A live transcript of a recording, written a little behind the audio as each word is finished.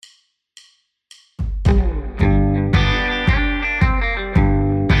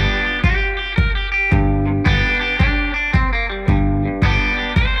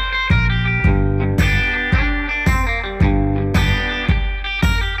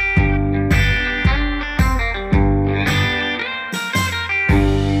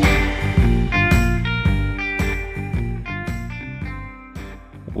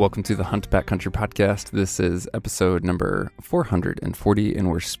Welcome to the Hunt Backcountry Podcast. This is episode number 440, and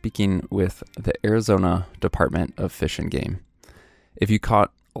we're speaking with the Arizona Department of Fish and Game. If you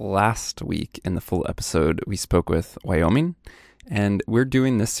caught last week in the full episode, we spoke with Wyoming, and we're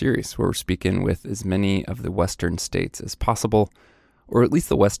doing this series where we're speaking with as many of the western states as possible, or at least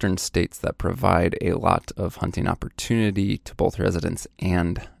the western states that provide a lot of hunting opportunity to both residents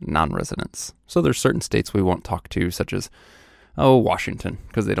and non-residents. So there's certain states we won't talk to, such as Washington,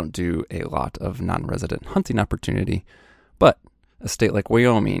 because they don't do a lot of non-resident hunting opportunity. But a state like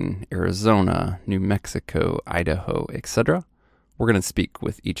Wyoming, Arizona, New Mexico, Idaho, etc., we're going to speak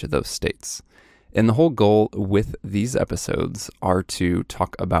with each of those states. And the whole goal with these episodes are to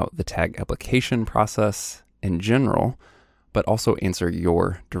talk about the tag application process in general, but also answer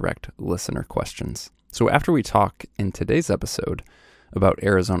your direct listener questions. So after we talk in today's episode about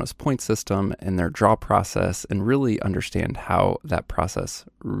Arizona's point system and their draw process and really understand how that process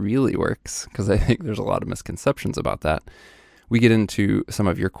really works, because I think there's a lot of misconceptions about that, we get into some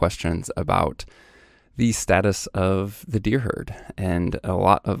of your questions about the status of the deer herd and a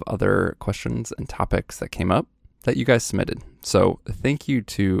lot of other questions and topics that came up that you guys submitted. So thank you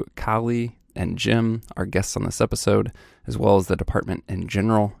to Kali and Jim, our guests on this episode, as well as the department in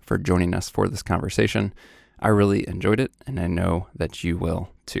general for joining us for this conversation. I really enjoyed it, and I know that you will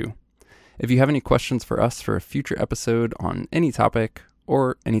too. If you have any questions for us for a future episode on any topic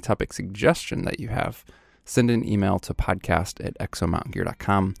or any topic suggestion that you have, send an email to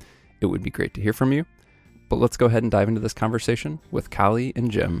podcast@exomountaingear.com. It would be great to hear from you. But let's go ahead and dive into this conversation with Kali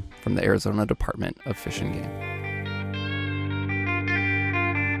and Jim from the Arizona Department of Fish and Game.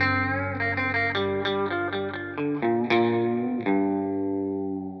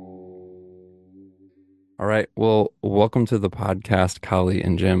 All right. Well, welcome to the podcast, Kali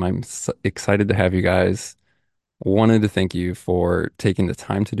and Jim. I'm excited to have you guys. Wanted to thank you for taking the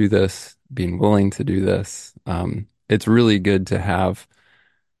time to do this, being willing to do this. It's really good to have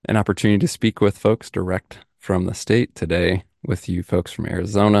an opportunity to speak with folks direct from the state today with you folks from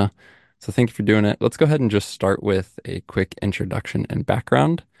Arizona. So thank you for doing it. Let's go ahead and just start with a quick introduction and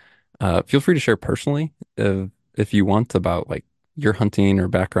background. Feel free to share personally if you want about like your hunting or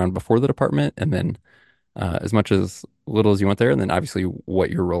background before the department, and then as much as little as you want there, and then obviously what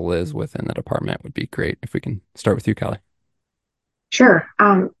your role is within the department would be great. If we can start with you, Kali. Sure.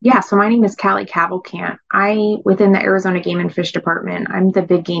 So my name is Callie Cavalcant. Within the Arizona Game and Fish Department, I'm the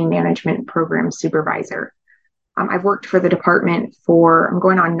Big Game Management Program Supervisor. I've worked for the department I'm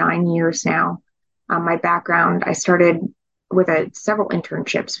going on 9 years now. My background, I started with several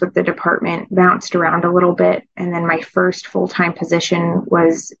internships with the department, bounced around a little bit, and then my first full-time position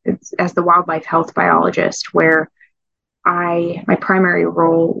was as the wildlife health biologist, where my primary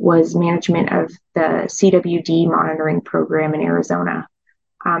role was management of the CWD monitoring program in Arizona.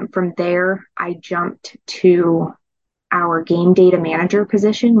 From there, I jumped to our game data manager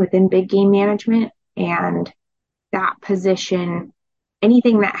position within Big Game Management, and that position,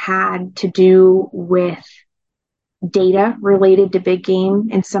 anything that had to do with data related to big game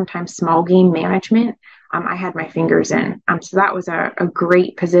and sometimes small game management, I had my fingers in. So that was a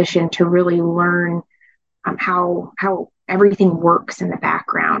great position to really learn how everything works in the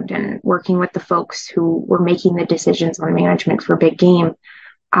background and working with the folks who were making the decisions on management for big game.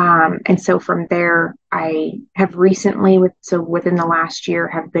 And so from there, I have recently, within the last year,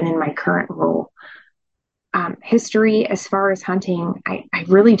 have been in my current role. History as far as hunting, I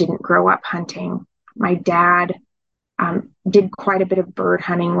really didn't grow up hunting. My dad did quite a bit of bird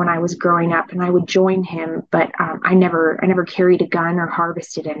hunting when I was growing up, and I would join him, but I never carried a gun or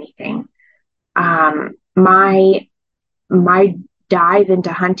harvested anything. My dive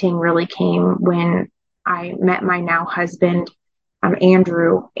into hunting really came when I met my now husband,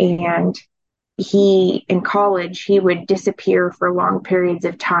 Andrew, and in college, he would disappear for long periods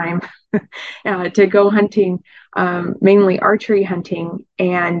of time to go hunting, mainly archery hunting.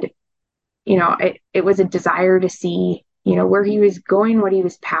 And, it was a desire to see, where he was going, what he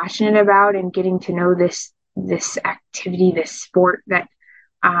was passionate about, and getting to know this activity, this sport that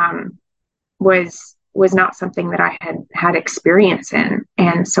was not something that I had experience in.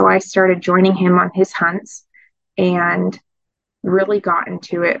 And so I started joining him on his hunts and really got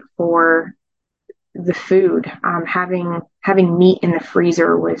into it for the food. Having meat in the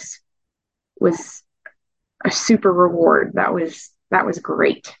freezer was a super reward. That was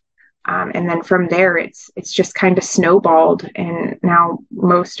great. And then from there, it's just kind of snowballed. And now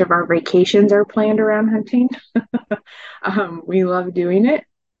most of our vacations are planned around hunting. We love doing it.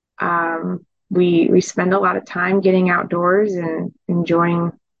 We spend a lot of time getting outdoors and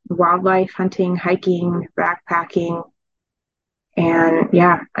enjoying wildlife, hunting, hiking, backpacking. And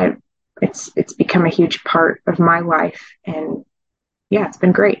yeah, it's become a huge part of my life, and yeah, it's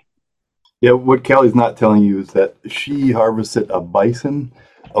been great. Yeah, what Callie's not telling you is that she harvested a bison,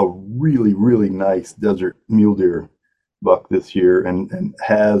 a really, really nice desert mule deer buck this year, and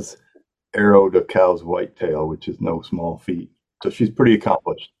has arrowed a cow's whitetail, which is no small feat. So she's pretty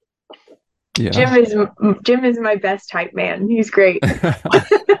accomplished. Yeah. Jim is Jim is my best type man. He's great.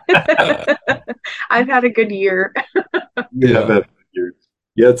 I've had a good year. You have Yeah. had years.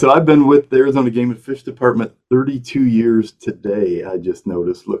 Yeah, so I've been with the Arizona Game and Fish Department 32 years today. I just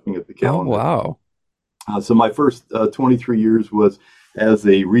noticed looking at the Oh, calendar. wow. So my first 23 years was as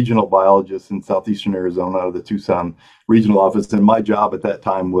a regional biologist in southeastern Arizona, the Tucson regional office, and my job at that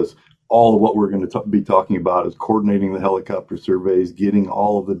time was all of what we're going to be talking about is coordinating the helicopter surveys, getting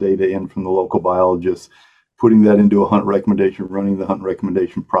all of the data in from the local biologists, putting that into a hunt recommendation, running the hunt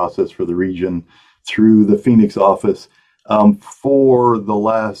recommendation process for the region through the Phoenix office. For the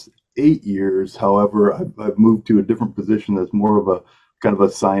last 8 years, however, I've moved to a different position that's more of a kind of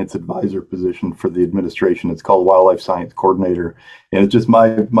a science advisor position for the administration. It's called Wildlife Science Coordinator, and it's just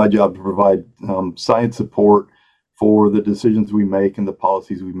my job to provide science support for the decisions we make and the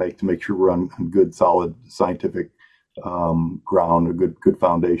policies we make to make sure we're on good, solid scientific ground, a good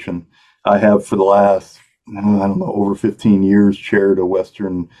foundation. I have for the last I don't know over 15 years chaired a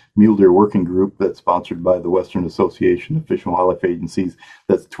Western Mule Deer Working Group that's sponsored by the Western Association of Fish and Wildlife Agencies.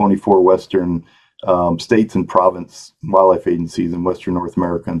 That's 24 Western states and province wildlife agencies in Western North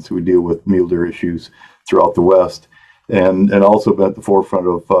America, and so we deal with mule deer issues throughout the West, and also been at the forefront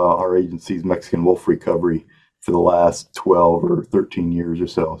of our agency's Mexican wolf recovery for the last 12 or 13 years or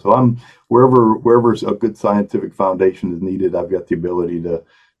so. So I'm wherever a good scientific foundation is needed, I've got the ability to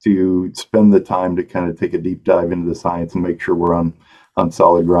spend the time to kind of take a deep dive into the science and make sure we're on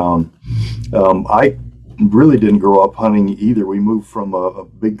solid ground. I really didn't grow up hunting either. We moved from a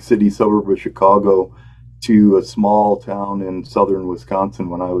big city suburb of Chicago to a small town in southern Wisconsin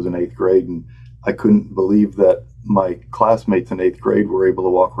when I was in eighth grade, and I couldn't believe that my classmates in eighth grade were able to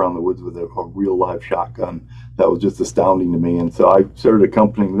walk around the woods with a real live shotgun. That was just astounding to me, and so I started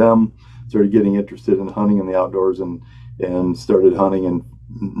accompanying them, started getting interested in hunting in the outdoors, and started hunting and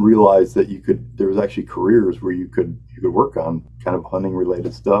realized that there was actually careers where you could work on kind of hunting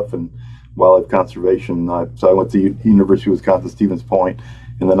related stuff and wildlife conservation. So I went to University of Wisconsin Stevens Point,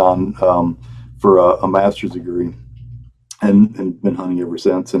 and then on for a master's degree, and been hunting ever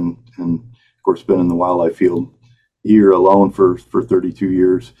since. And of course, been in the wildlife field here alone for 32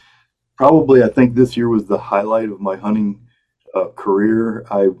 years. Probably, I think this year was the highlight of my hunting career.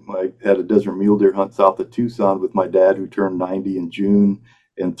 I had a desert mule deer hunt south of Tucson with my dad, who turned 90 in June,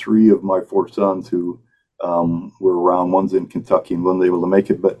 and three of my four sons who were around. One's in Kentucky and wasn't able to make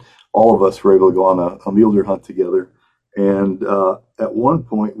it, but all of us were able to go on a mule deer hunt together. And at one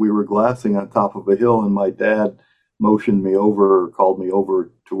point, we were glassing on top of a hill, and my dad motioned me over or called me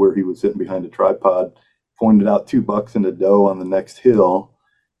over to where he was sitting behind a tripod, pointed out two bucks and a doe on the next hill,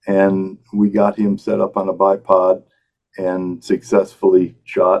 and we got him set up on a bipod and successfully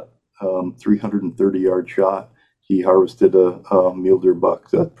shot 330-yard shot. He harvested a mule deer buck.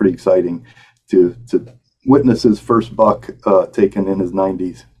 So that's pretty exciting to witness his first buck taken in his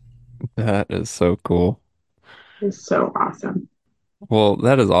 90s. That is so cool. It's so awesome. Well,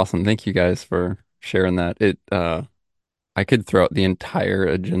 that is awesome. Thank you guys for sharing that. I could throw out the entire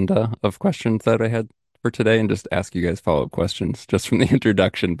agenda of questions that I had for today and just ask you guys follow-up questions just from the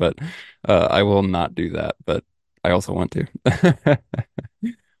introduction, but I will not do that, but I also want to.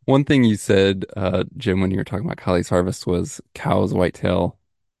 One thing you said, Jim, when you were talking about Kylie's harvest was cows, whitetail,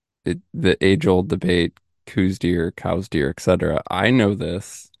 the age-old debate, coos deer, cows deer, etc. I know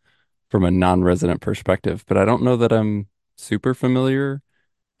this from a non-resident perspective, but I don't know that I'm super familiar.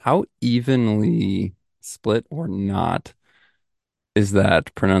 How evenly split or not is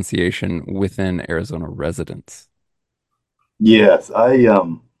that pronunciation within Arizona residents? Yes, I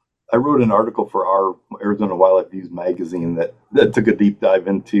wrote an article for our Arizona Wildlife Views magazine that took a deep dive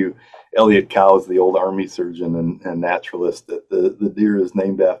into Elliot Cowes, the old army surgeon and naturalist that the deer is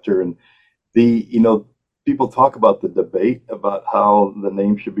named after. And people talk about the debate about how the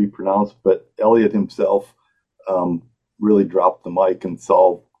name should be pronounced, but Elliot himself um, really dropped the mic and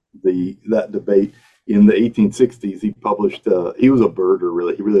solved that debate. In the 1860s, he published. He was a birder,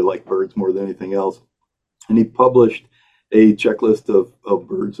 really. He really liked birds more than anything else, and he published a checklist of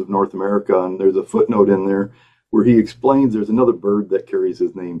birds of North America. And there's a footnote in there where he explains there's another bird that carries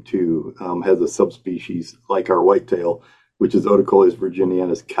his name too, has a subspecies like our whitetail, which is Otocolis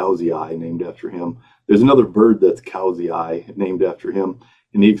virginianus cowsii, named after him. There's another bird that's cowsii, named after him.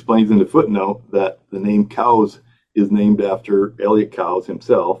 And he explains in the footnote that the name cows is named after Elliot Cowes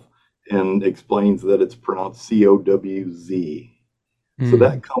himself and explains that it's pronounced Cowz. So Mm.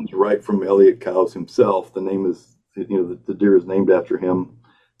 that comes right from Elliot Cowes himself. The name is, the deer is named after him.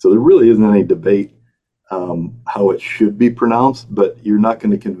 So there really isn't any debate how it should be pronounced, but you're not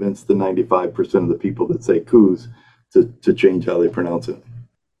going to convince the 95% of the people that say Coos to change how they pronounce it.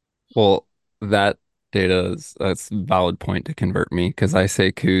 Well, that data is that's a valid point to convert me because I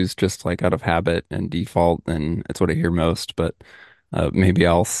say coos just like out of habit and default, and it's what I hear most. But maybe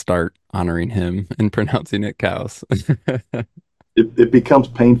I'll start honoring him and pronouncing it cows. It becomes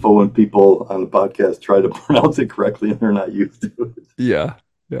painful when people on the podcast try to pronounce it correctly and they're not used to it. Yeah,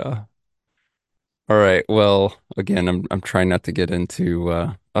 yeah. All right. Well, again, I'm trying not to get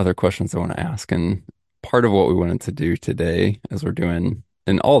into other questions I want to ask, and part of what we wanted to do today, as we're doing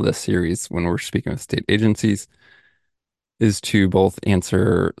in all this series when we're speaking with state agencies, is to both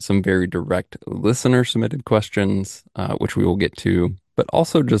answer some very direct listener submitted questions, which we will get to, but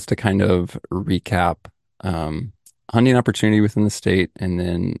also just to kind of recap um, hunting opportunity within the state and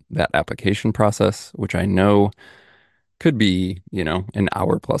then that application process, which I know could be, an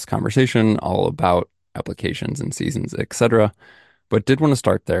hour plus conversation all about applications and seasons, etc. But did want to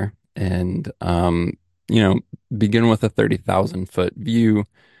start there and, you know, begin with a 30,000 foot view.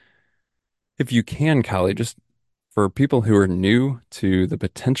 If you can, Callie, just for people who are new to the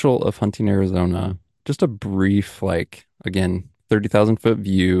potential of hunting Arizona, just a brief, like, again, 30,000 foot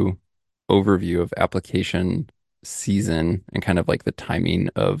view overview of application season and kind of like the timing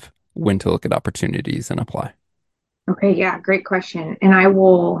of when to look at opportunities and apply. Okay, yeah, great question. And I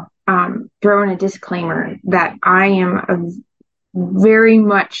will throw in a disclaimer that I am very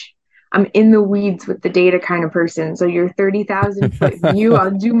much I'm in the weeds with the data kind of person. So your 30,000 foot view,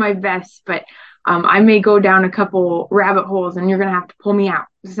 I'll do my best, but I may go down a couple rabbit holes and you're going to have to pull me out.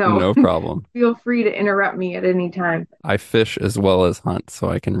 So No problem. feel free to interrupt me at any time. I fish as well as hunt, so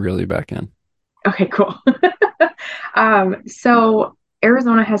I can reel you back in. Okay, cool. So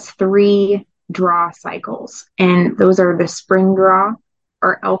Arizona has three draw cycles, and those are the spring draw,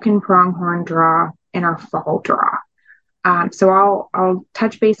 our elk and pronghorn draw, and our fall draw. So I'll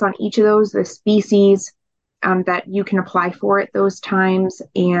touch base on each of those, the species that you can apply for at those times,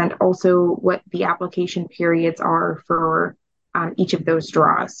 and also what the application periods are for each of those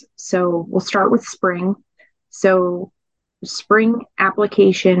draws. So we'll start with spring. So spring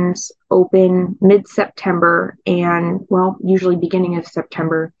applications open mid-September and, well, usually beginning of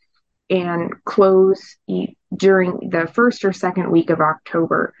September and close during the first or second week of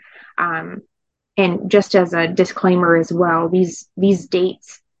October. Um, and just as a disclaimer as well, these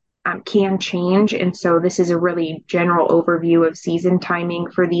dates can change, and so this is a really general overview of season timing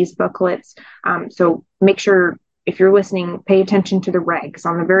for these booklets. So make sure if you're listening, pay attention to the regs.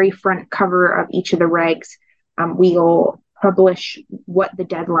 On the very front cover of each of the regs, we'll publish what the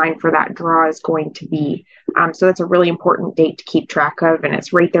deadline for that draw is going to be. So that's a really important date to keep track of, and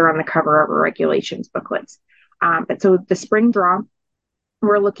it's right there on the cover of our regulations booklets. But so the spring draw,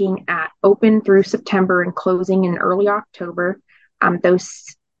 we're looking at open through September and closing in early October. Those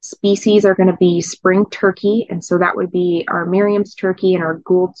species are going to be spring turkey, and so that would be our Merriam's turkey and our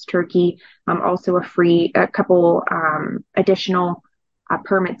Gould's turkey. Also a couple additional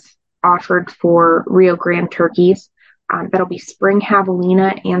permits offered for Rio Grande turkeys. That'll be spring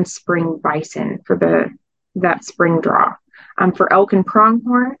javelina and spring bison for that spring draw. For elk and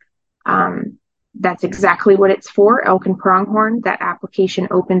pronghorn, that's exactly what it's for, elk and pronghorn. That application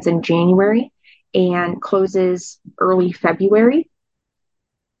opens in January and closes early February.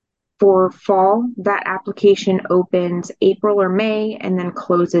 For fall, that application opens April or May and then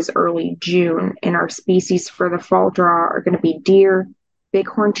closes early June. And our species for the fall draw are going to be deer,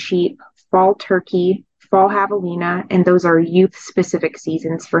 bighorn sheep, fall turkey, fall javelina, and those are youth specific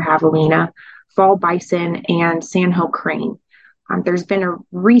seasons for javelina, fall bison, and sandhill crane. There's been a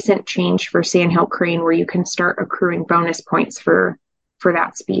recent change for sandhill crane where you can start accruing bonus points for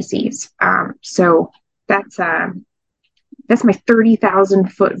that species. So that's my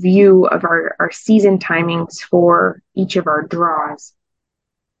 30,000 foot view of our season timings for each of our draws.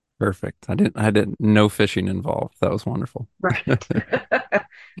 Perfect. I didn't no fishing involved. That was wonderful. Right.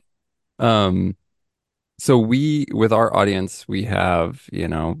 Um, so with our audience, we have,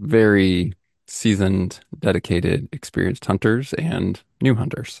 very seasoned, dedicated, experienced hunters and new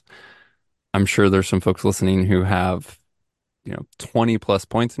hunters. I'm sure there's some folks listening who have, 20 plus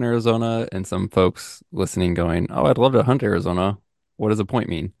points in Arizona and some folks listening going, "Oh, I'd love to hunt Arizona. What does a point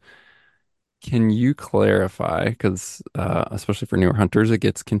mean?" Can you clarify? Because especially for newer hunters, it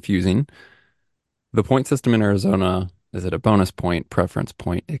gets confusing. The point system in Arizona, is it a bonus point, preference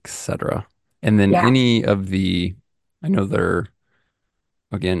point, etc.? And then Yeah. any of the I know they're,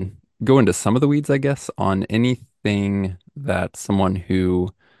 again, go into some of the weeds, I guess, on anything that someone who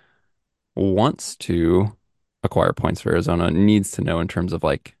wants to acquire points for Arizona needs to know in terms of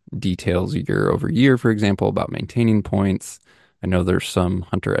like details year over year, for example, about maintaining points. I know there's some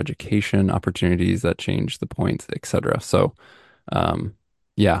hunter education opportunities that change the points, etc. So, um,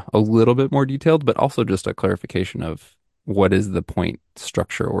 yeah, a little bit more detailed, but also just a clarification of what is the point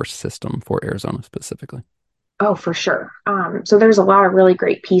structure or system for Arizona specifically. Oh, for sure. So there's a lot of really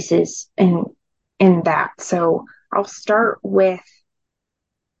great pieces in that. So I'll start with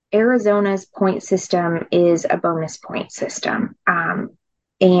Arizona's point system is a bonus point system.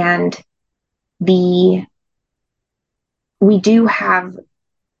 And the we do have,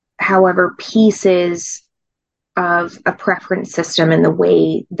 however, pieces of a preference system in the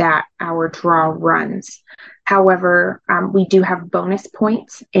way that our draw runs. However, we do have bonus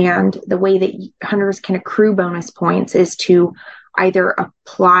points, and the way that hunters can accrue bonus points is to either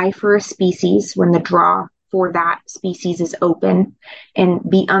apply for a species when the draw for that species is open and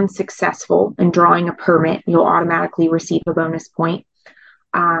be unsuccessful in drawing a permit. You'll automatically receive a bonus point.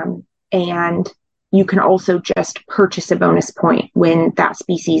 And you can also just purchase a bonus point when that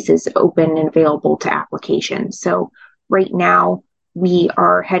species is open and available to application. So right now we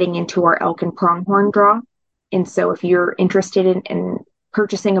are heading into our elk and pronghorn draw. And so if you're interested in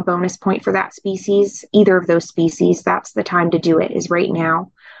purchasing a bonus point for that species, either of those species, that's the time to do it, is right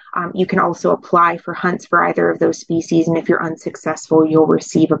now. You can also apply for hunts for either of those species. And if you're unsuccessful, you'll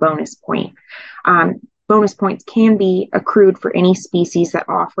receive a bonus point. Bonus points can be accrued for any species that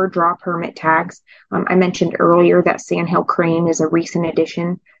offer draw permit tags. I mentioned earlier that sandhill crane is a recent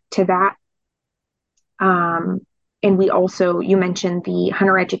addition to that. And we also, you mentioned the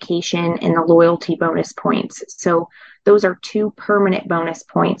hunter education and the loyalty bonus points. So those are two permanent bonus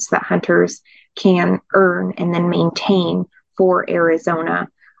points that hunters can earn and then maintain for Arizona.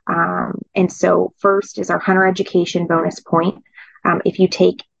 And so first is our hunter education bonus point. If you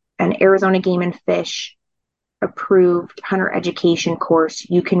take an Arizona Game and Fish approved hunter education course,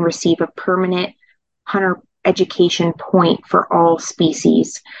 you can receive a permanent hunter education point for all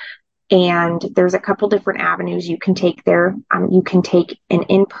species. And there's a couple different avenues you can take there. You can take an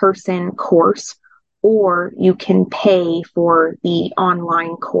in-person course, or you can pay for the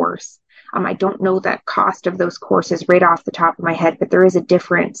online course. I don't know that cost of those courses right off the top of my head, but there is a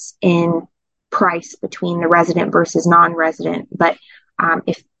difference in price between the resident versus non-resident. But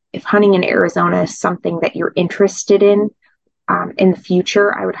if hunting in Arizona is something that you're interested in the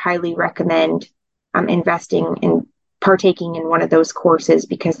future, I would highly recommend investing in partaking in one of those courses,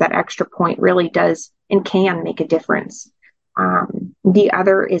 because that extra point really does and can make a difference. The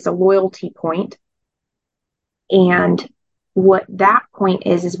other is a loyalty point. And what that point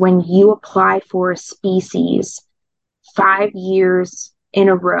is when you apply for a species 5 years in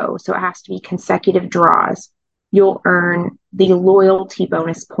a row, so it has to be consecutive draws, you'll earn the loyalty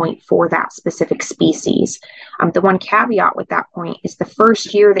bonus point for that specific species. The one caveat with that point is the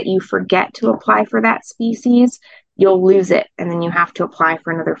first year that you forget to apply for that species, you'll lose it, and then you have to apply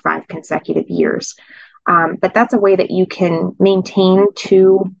for another 5 consecutive years. But that's a way that you can maintain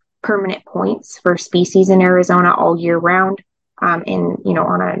 2 permanent points for species in Arizona all year round, and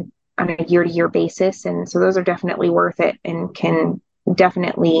on a year-to-year basis. And so those are definitely worth it and can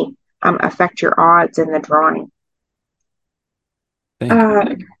definitely affect your odds in the drawing.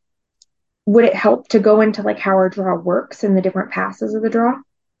 Thank you. Would it help to go into like how our draw works and the different passes of the draw?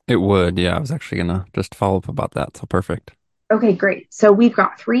 It would, yeah. I was actually gonna just follow up about that. So perfect. Okay, great. So we've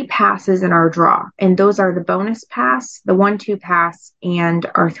got 3 passes in our draw, and those are the bonus pass, the 1-2 pass, and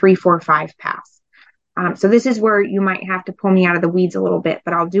our 3-4-5 pass. So this is where you might have to pull me out of the weeds a little bit,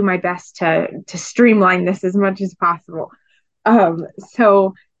 but I'll do my best to streamline this as much as possible.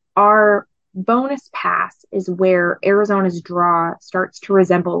 So our bonus pass is where Arizona's draw starts to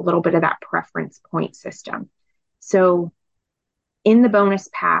resemble a little bit of that preference point system. So in the bonus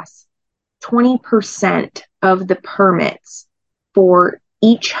pass, 20% of the permits for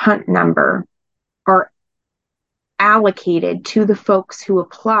each hunt number are allocated to the folks who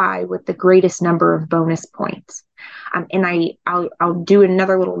apply with the greatest number of bonus points. And I'll do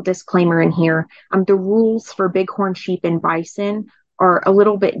another little disclaimer in here. The rules for bighorn sheep and bison are a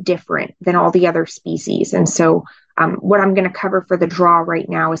little bit different than all the other species. And so what I'm going to cover for the draw right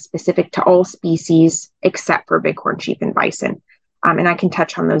now is specific to all species except for bighorn sheep and bison. And I can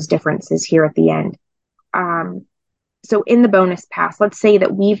touch on those differences here at the end. So in the bonus pass, let's say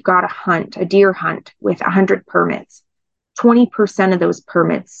that we've got a deer hunt with 100 permits. 20% of those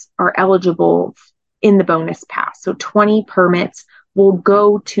permits are eligible in the bonus pass. So 20 permits will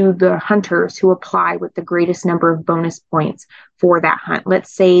go to the hunters who apply with the greatest number of bonus points for that hunt.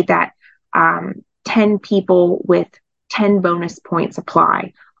 Let's say that 10 people with 10 bonus points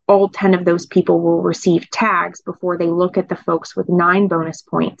apply. All 10 of those people will receive tags before they look at the folks with 9 bonus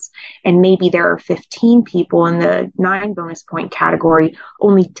points. And maybe there are 15 people in the 9 bonus point category.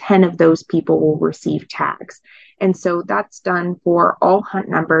 Only 10 of those people will receive tags. And so that's done for all hunt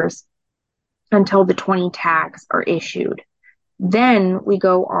numbers until the 20 tags are issued. Then we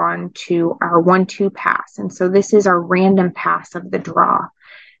go on to our 1-2 pass. And so this is our random pass of the draw.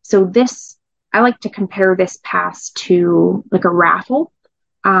 So this, I like to compare this pass to like a raffle.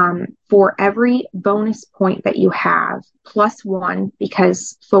 For every bonus point that you have, plus 1,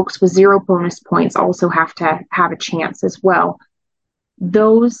 because folks with 0 bonus points also have to have a chance as well.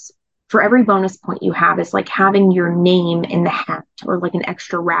 Those, for every bonus point you have, is like having your name in the hat or like an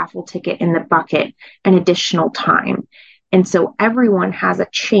extra raffle ticket in the bucket an additional time. And so everyone has a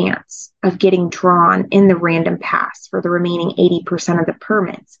chance of getting drawn in the random pass for the remaining 80% of the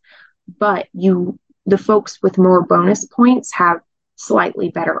permits. But the folks with more bonus points have slightly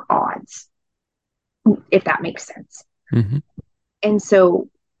better odds, if that makes sense. Mm-hmm. And so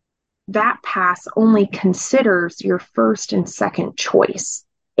that pass only considers your first and second choice.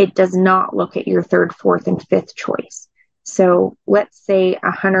 It does not look at your third, fourth, and fifth choice. So let's say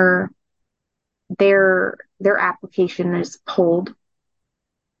a hunter, their application is pulled.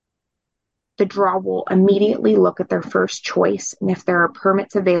 The draw will immediately look at their first choice, and if there are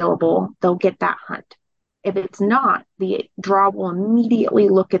permits available, they'll get that hunt. If it's not, the draw will immediately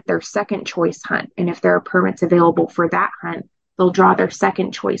look at their second choice hunt. And if there are permits available for that hunt, they'll draw their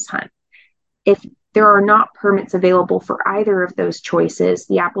second choice hunt. If there are not permits available for either of those choices,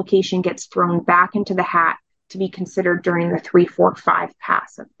 the application gets thrown back into the hat to be considered during the 3, 4, 5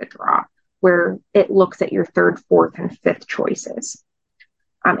 pass of the draw, where it looks at your third, fourth, and fifth choices.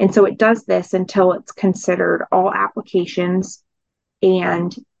 And so it does this until it's considered all applications,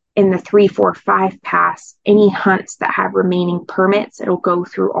 and in the 3, 4, 5 pass, any hunts that have remaining permits, it'll go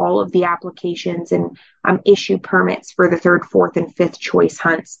through all of the applications and issue permits for the third, fourth, and fifth choice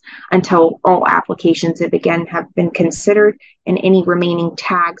hunts until all applications have been considered, and any remaining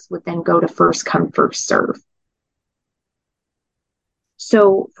tags would then go to first come, first serve.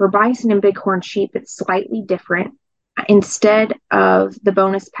 So for bison and bighorn sheep, it's slightly different. Instead of the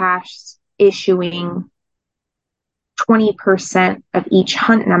bonus pass issuing 20% of each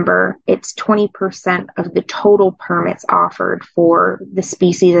hunt number, it's 20% of the total permits offered for the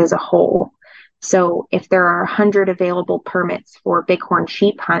species as a whole. So if there are 100 available permits for bighorn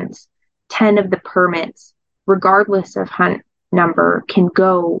sheep hunts, 10 of the permits, regardless of hunt number, can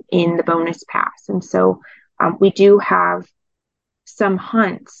go in the bonus pass. And so we do have some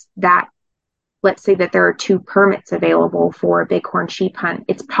hunts that, let's say that there are 2 permits available for a bighorn sheep hunt,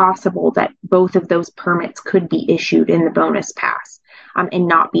 it's possible that both of those permits could be issued in the bonus pass and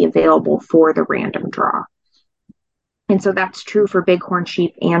not be available for the random draw. And so that's true for bighorn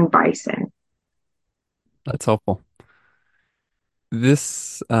sheep and bison. That's helpful.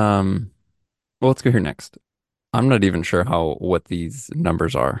 This, well, let's go here next. I'm not even sure what these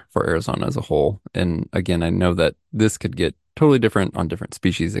numbers are for Arizona as a whole. And again, I know that this could get totally different on different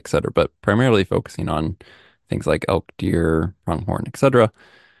species, et cetera, but primarily focusing on things like elk, deer, pronghorn, et cetera.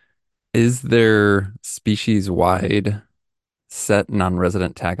 Is there species-wide set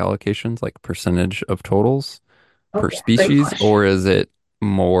non-resident tag allocations, like percentage of totals per Yeah, great species, question. or is it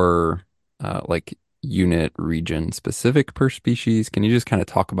more like unit region specific per species? Can you just kind of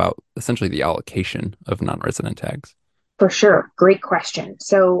talk about essentially the allocation of non-resident tags? For sure. Great question.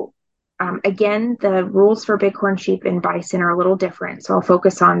 So again, the rules for bighorn sheep and bison are a little different. So I'll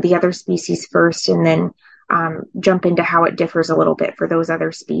focus on the other species first and then jump into how it differs a little bit for those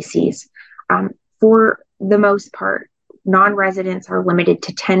other species. For the most part, non-residents are limited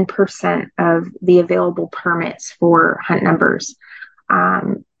to 10% of the available permits for hunt numbers.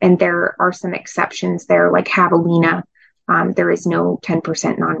 And there are some exceptions there, like javelina. There is no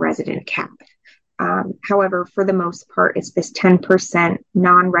 10% non-resident cap. However, for the most part, it's this 10%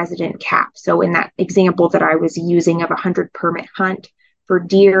 non-resident cap. So in that example that I was using of a 100 permit hunt for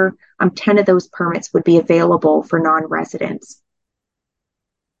deer, 10 of those permits would be available for non-residents.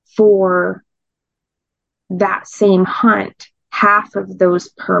 For that same hunt, half of those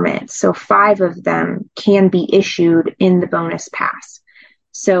permits, so 5 of them, can be issued in the bonus pass.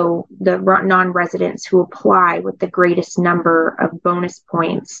 So the non-residents who apply with the greatest number of bonus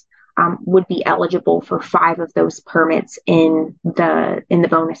points would be eligible for 5 of those permits in the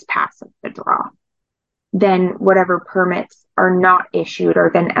bonus pass of the draw. then whatever permits are not issued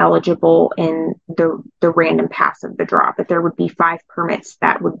are then eligible in the random pass of the draw. But there would be 5 permits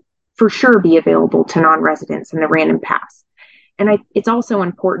that would for sure be available to non-residents in the random pass. And it's also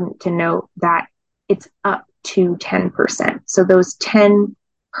important to note that it's up to 10%. So those 10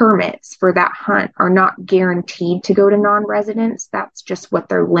 permits for that hunt are not guaranteed to go to non-residents. That's just what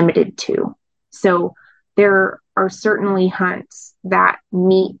they're limited to. So there are certainly hunts that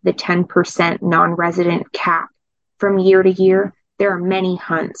meet the 10% non-resident cap from year to year. There are many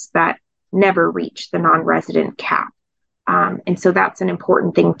hunts that never reach the non-resident cap. And so that's an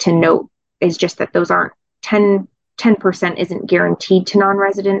important thing to note, is just that those aren't 10% isn't guaranteed to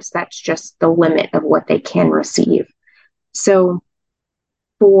non-residents. That's just the limit of what they can receive. So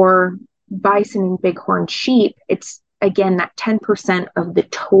for bison and bighorn sheep, it's again that 10% of the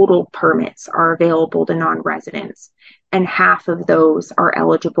total permits are available to non-residents, and half of those are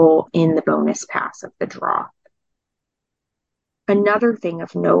eligible in the bonus pass of the draw. Another thing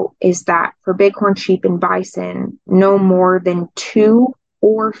of note is that for bighorn sheep and bison, no more than 2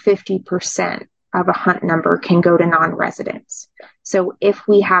 or 50% of a hunt number can go to non-residents. So if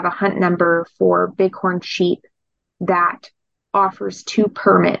we have a hunt number for bighorn sheep that offers 2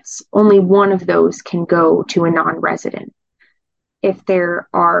 permits, only one of those can go to a non-resident. If there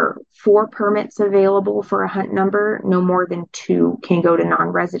are 4 permits available for a hunt number, no more than 2 can go to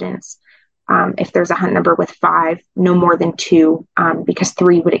non-residents. If there's a hunt number with 5, no more than 2, because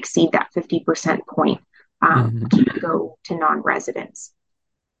 3 would exceed that 50% point, can go to non-residents.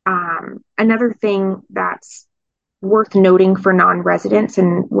 Another thing that's worth noting for non-residents,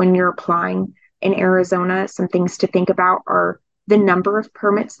 and when you're applying in Arizona, some things to think about are the number of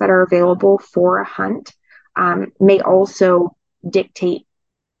permits that are available for a hunt may also dictate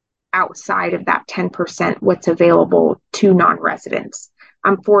outside of that 10% what's available to non-residents.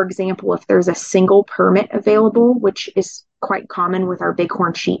 For example, if there's a single permit available, which is quite common with our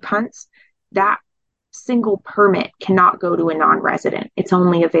bighorn sheep hunts, that single permit cannot go to a non-resident. It's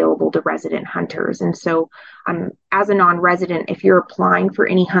only available to resident hunters. And so as a non-resident, if you're applying for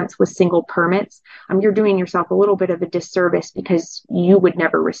any hunts with single permits, you're doing yourself a little bit of a disservice because you would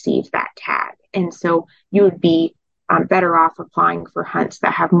never receive that tag. And so you would be better off applying for hunts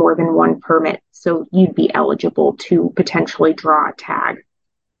that have more than 1 permit, so you'd be eligible to potentially draw a tag.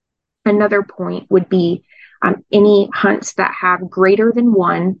 Another point would be any hunts that have greater than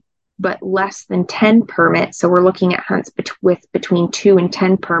 1 but less than 10 permits. So we're looking at hunts with between 2 and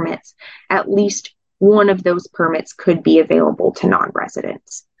 10 permits. At least one of those permits could be available to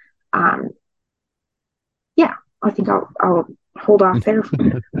non-residents. Yeah, I think I'll hold off there.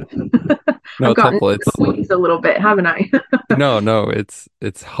 No, I've it's gotten helpful. into the weeds a little bit, haven't I? No,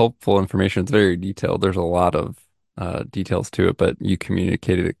 it's helpful information. It's very detailed. There's a lot of details to it, but you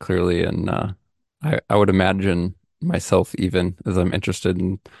communicated it clearly, and I would imagine myself, even as I'm interested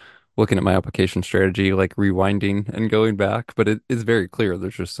in looking at my application strategy, like rewinding and going back, but it is very clear.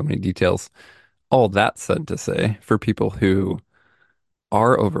 There's just so many details. All that said to say, for people who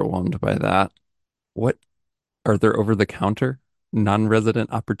are overwhelmed by that, what are there over-the-counter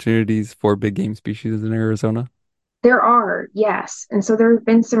non-resident opportunities for big game species in Arizona? There are, yes. And so there have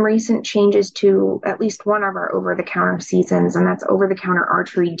been some recent changes to at least one of our over-the-counter seasons, and that's over-the-counter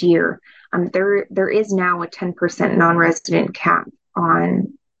archery deer. There is now a 10% non-resident cap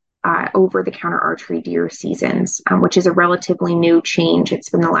on over-the-counter archery deer seasons, which is a relatively new change. It's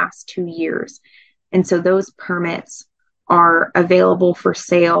been the last 2 years. And so those permits are available for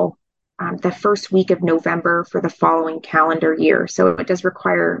sale the first week of November for the following calendar year. So it does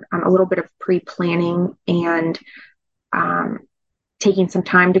require a little bit of pre-planning and taking some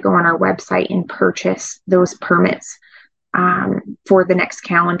time to go on our website and purchase those permits for the next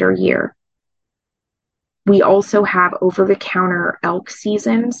calendar year. We also have over-the-counter elk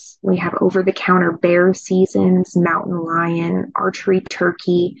seasons. We have over-the-counter bear seasons, mountain lion, archery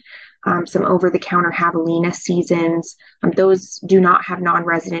turkey, some over-the-counter javelina seasons. Those do not have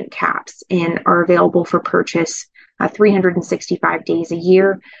non-resident caps and are available for purchase 365 days a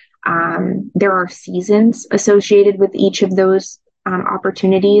year. There are seasons associated with each of those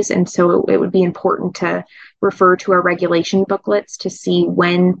opportunities, and so it would be important to refer to our regulation booklets to see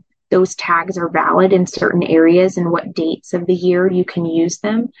when those tags are valid in certain areas and what dates of the year you can use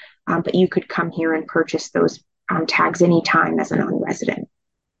them. But you could come here and purchase those tags anytime as a non-resident.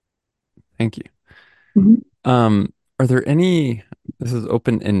 Thank you. Mm-hmm. Are there any, this is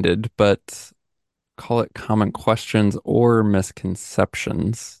open-ended, but call it common questions or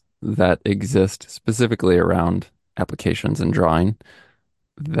misconceptions that exist specifically around applications and drawing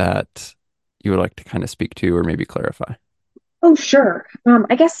that you would like to kind of speak to or maybe clarify? Oh, sure.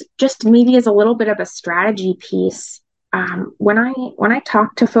 I guess just maybe as a little bit of a strategy piece, when I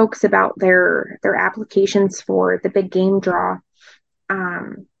talk to folks about their applications for the big game draw,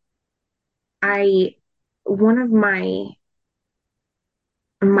 um, I one of my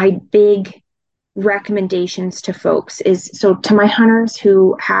big recommendations to folks is so to my hunters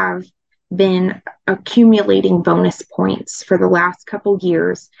who have been accumulating bonus points for the last couple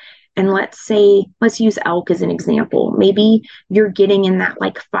years. And let's use elk as an example. Maybe you're getting in that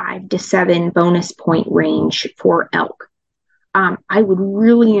like 5 to 7 bonus point range for elk. I would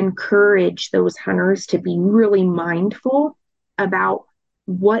really encourage those hunters to be really mindful about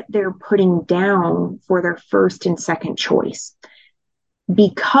what they're putting down for their first and second choice,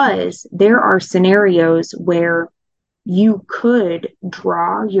 because there are scenarios where you could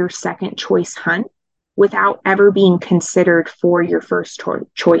draw your second choice hunt without ever being considered for your first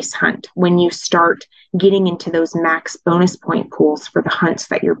choice hunt when you start getting into those max bonus point pools for the hunts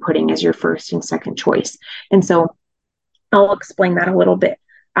that you're putting as your first and second choice. And so I'll explain that a little bit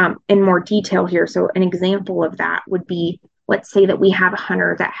in more detail here. So an example of that would be, let's say that we have a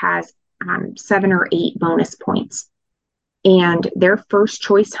hunter that has 7 or 8 bonus points, and their first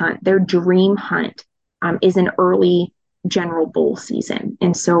choice hunt, their dream hunt, is an early general bull season.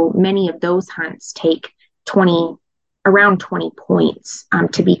 And so many of those hunts take 20, around 20 points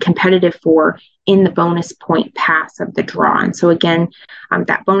to be competitive for in the bonus point pass of the draw. And so again,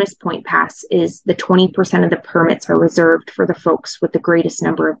 that bonus point pass is the 20% of the permits are reserved for the folks with the greatest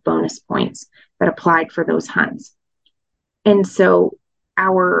number of bonus points that applied for those hunts. And so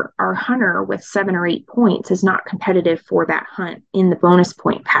our hunter with 7 or 8 points is not competitive for that hunt in the bonus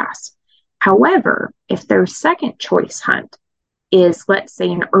point pass. However, if their second choice hunt is, let's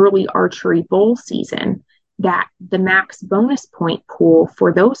say, an early archery bull season, that the max bonus point pool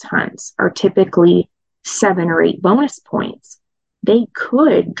for those hunts are typically 7 or 8 bonus points, they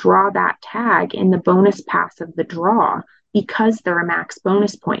could draw that tag in the bonus pass of the draw because they're a max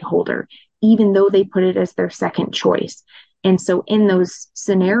bonus point holder, even though they put it as their second choice. And so in those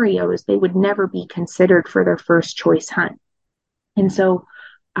scenarios, they would never be considered for their first choice hunt. And so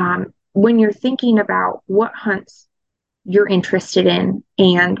when you're thinking about what hunts you're interested in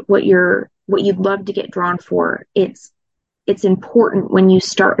and what you'd love to get drawn for, it's important when you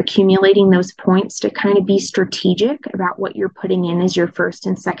start accumulating those points to kind of be strategic about what you're putting in as your first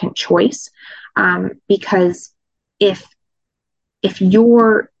and second choice. Because if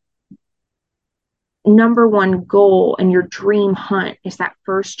your number one goal and your dream hunt is that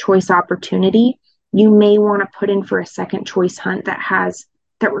first choice opportunity, you may want to put in for a second choice hunt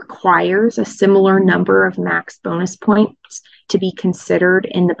that requires a similar number of max bonus points to be considered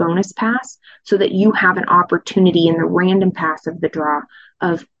in the bonus pass, so that you have an opportunity in the random pass of the draw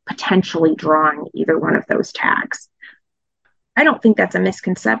of potentially drawing either one of those tags. I don't think that's a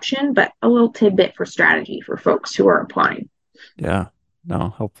misconception, but a little tidbit for strategy for folks who are applying. Yeah, no,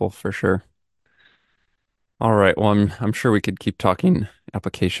 helpful for sure. All right. Well, I'm sure we could keep talking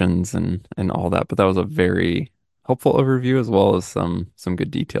applications and all that, but that was a very helpful overview as well as some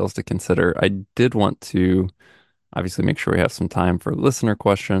good details to consider. I did want to obviously make sure we have some time for listener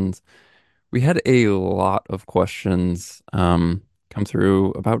questions. We had a lot of questions come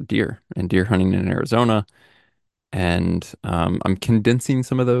through about deer and deer hunting in Arizona, and I'm condensing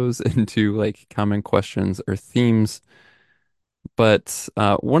some of those into like common questions or themes. But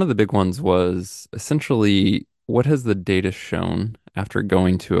one of the big ones was essentially, what has the data shown after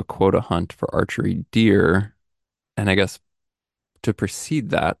going to a quota hunt for archery deer? And I guess to precede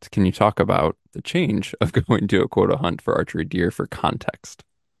that, can you talk about the change of going to a quota hunt for archery deer for context?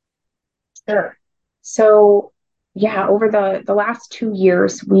 Sure. So, yeah, over the last 2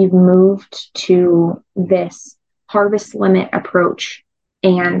 years, we've moved to this harvest limit approach,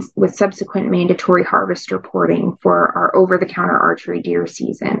 and with subsequent mandatory harvest reporting for our over the counter archery deer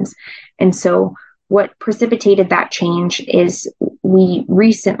seasons. And so, what precipitated that change is we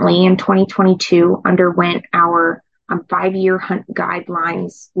recently in 2022 underwent our 5 year hunt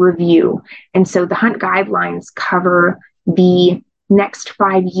guidelines review. And so, the hunt guidelines cover the next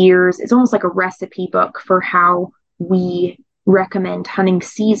 5 years. It's almost like a recipe book for how we recommend hunting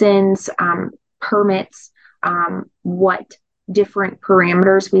seasons, permits, what different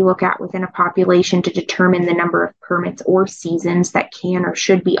parameters we look at within a population to determine the number of permits or seasons that can or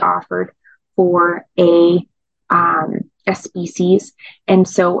should be offered for a species. And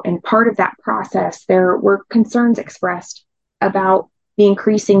so, in part of that process, there were concerns expressed about the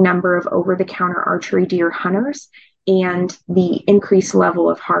increasing number of over the counter archery deer hunters and the increased level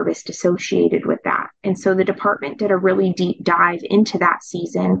of harvest associated with that. And so the department did a really deep dive into that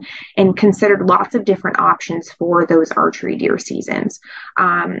season and considered lots of different options for those archery deer seasons.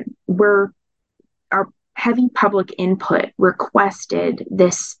 Where our heavy public input requested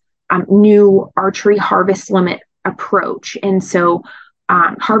this new archery harvest limit approach. And so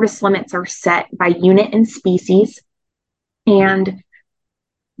harvest limits are set by unit and species. And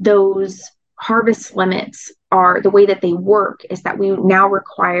those harvest limits are the way that they work is that we now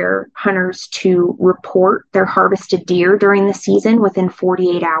require hunters to report their harvested deer during the season within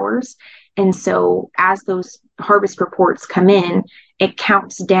 48 hours. And so as those harvest reports come in, it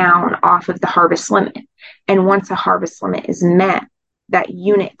counts down off of the harvest limit. And once a harvest limit is met, that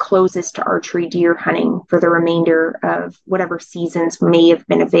unit closes to archery deer hunting for the remainder of whatever seasons may have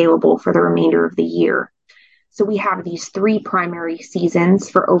been available for the remainder of the year. So we have these three primary seasons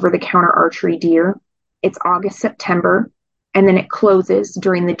for over-the-counter archery deer. It's August, September, and then it closes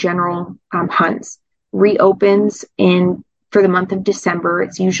during the general hunts. Reopens in for the month of December.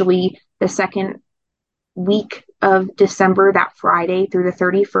 It's usually the second week of December, that Friday through the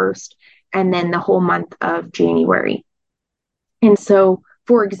 31st, and then the whole month of January. And so,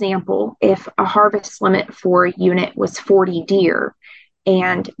 for example, if a harvest limit for a unit was 40 deer,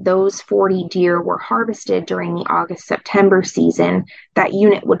 and those 40 deer were harvested during the August September season, that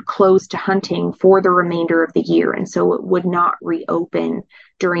unit would close to hunting for the remainder of the year. And so it would not reopen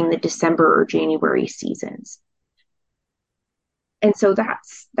during the December or January seasons. And so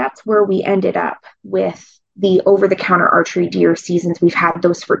that's where we ended up with the over-the-counter archery deer seasons. We've had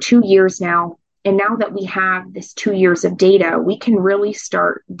those for 2 years now. And now that we have this 2 years of data, we can really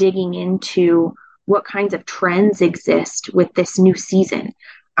start digging into what kinds of trends exist with this new season.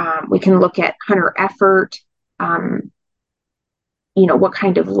 We can look at hunter effort,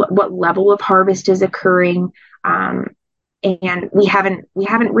 what level of harvest is occurring, and we haven't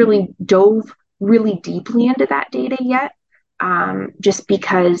really dove really deeply into that data yet. Just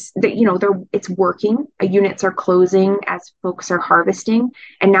because it's working. Units are closing as folks are harvesting,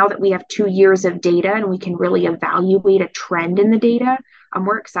 and now that we have 2 years of data and we can really evaluate a trend in the data,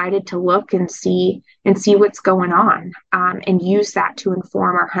 we're excited to look and see what's going on, and use that to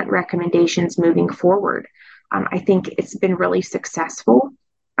inform our hunt recommendations moving forward. I think it's been really successful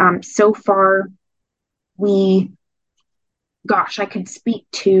so far. I could speak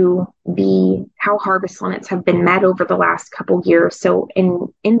to how harvest limits have been met over the last couple years. So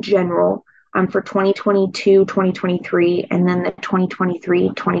in general, for 2022, 2023, and then the 2023,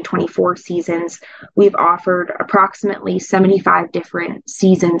 2024 seasons, we've offered approximately 75 different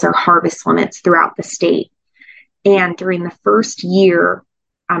seasons or harvest limits throughout the state. And during the first year,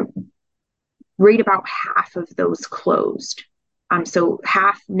 right about half of those closed. So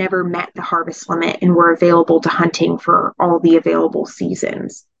half never met the harvest limit and were available to hunting for all the available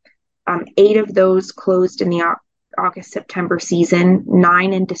seasons. 8 of those closed in the August-September season,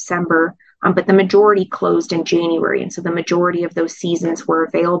 9 in December, but the majority closed in January. And so the majority of those seasons were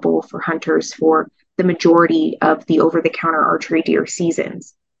available for hunters for the majority of the over-the-counter archery deer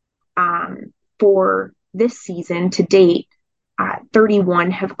seasons. For this season to date,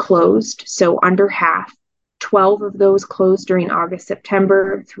 31 have closed, so under half. 12 of those closed during August,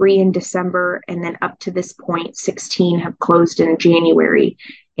 September, 3 in December, and then up to this point, 16 have closed in January.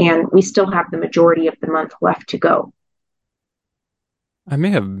 And we still have the majority of the month left to go. I may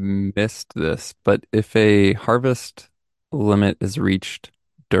have missed this, but if a harvest limit is reached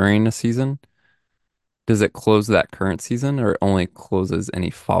during a season, does it close that current season or it only closes any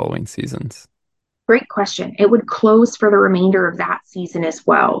following seasons? Great question. It would close for the remainder of that season as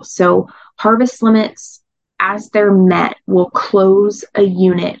well. So harvest limits, as they're met, will close a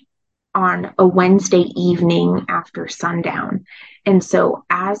unit on a Wednesday evening after sundown. And so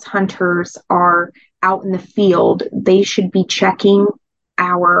as hunters are out in the field, they should be checking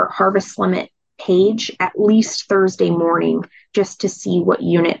our harvest limit page at least Thursday morning just to see what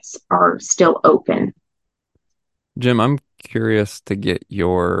units are still open. Jim, I'm curious to get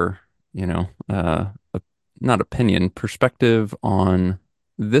your, not opinion, perspective on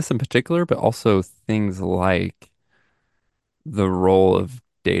this in particular, but also things like the role of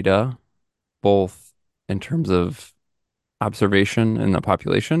data, both in terms of observation in the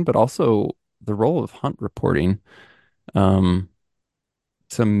population, but also the role of hunt reporting. Um,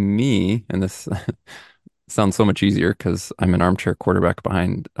 to me, and this sounds so much easier because I'm an armchair quarterback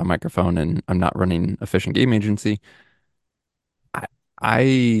behind a microphone and I'm not running a fish and game agency. I,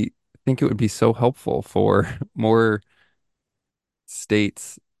 I think it would be so helpful for more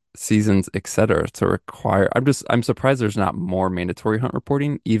states, seasons, etc., to require. I'm surprised there's not more mandatory hunt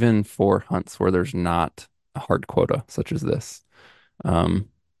reporting, even for hunts where there's not a hard quota such as this. Um,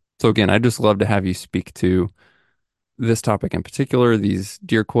 So again, I'd just love to have you speak to this topic in particular, these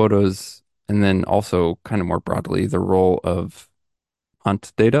deer quotas, and then also kind of more broadly, the role of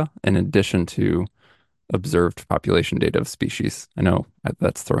hunt data in addition to observed population data of species. I know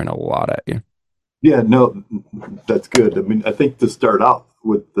that's throwing a lot at you. Yeah, no, that's good. I mean, I think to start out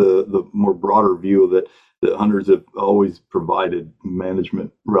with the more broader view that hunters have always provided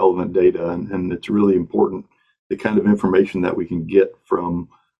management relevant data, and it's really important the kind of information that we can get from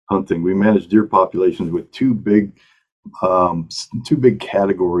hunting. We manage deer populations with two big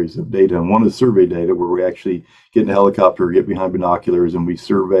categories of data. And one is survey data, where we actually get in a helicopter, get behind binoculars, and we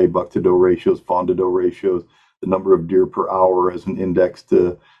survey buck to doe ratios, fawn to doe ratios, the number of deer per hour as an index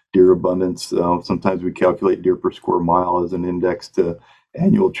to deer abundance. Sometimes we calculate deer per square mile as an index to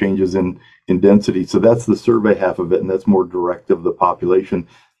annual changes in density. So that's the survey half of it, and that's more direct of the population.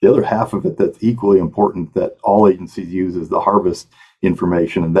 The other half of it that's equally important that all agencies use is the harvest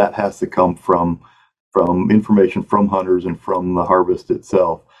information, and that has to come from information from hunters and from the harvest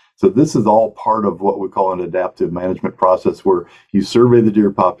itself. So this is all part of what we call an adaptive management process, where you survey the deer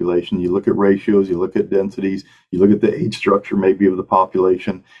population, you look at ratios, you look at densities, you look at the age structure maybe of the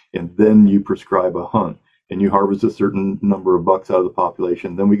population, and then you prescribe a hunt and you harvest a certain number of bucks out of the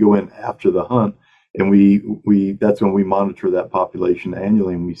population. Then we go in after the hunt, and we that's when we monitor that population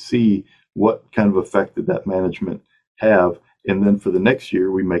annually, and we see what kind of effect did that management have. And then for the next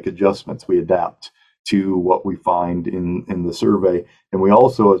year, we make adjustments, we adapt to what we find in the survey. And we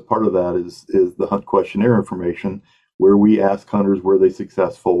also, as part of that, is the hunt questionnaire information, where we ask hunters, were they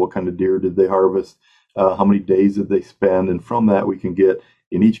successful, what kind of deer did they harvest, how many days did they spend, and from that we can get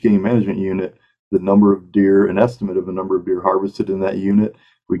in each game management unit the number of deer, an estimate of the number of deer harvested in that unit.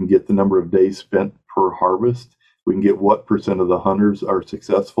 We can get the number of days spent per harvest. We can get what percent of the hunters are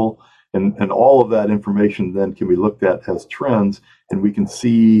successful, and all of that information then can be looked at as trends, and we can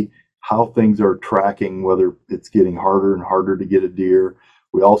see how things are tracking, whether it's getting harder and harder to get a deer.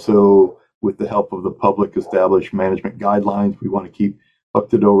 We also, with the help of the public, establish management guidelines. We want to keep buck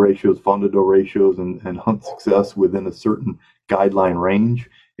to doe ratios, fawn to doe ratios, and hunt success within a certain guideline range.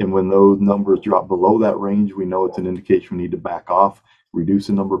 And when those numbers drop below that range, we know it's an indication we need to back off, reduce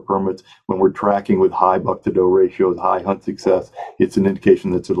the number of permits. When we're tracking with high buck to doe ratios, high hunt success, it's an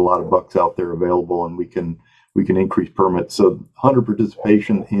indication that there's a lot of bucks out there available, and we can increase permits. So hunter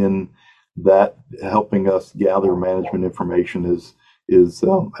participation in that, helping us gather management information, is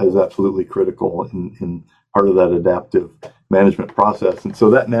absolutely critical in part of that adaptive management process. And so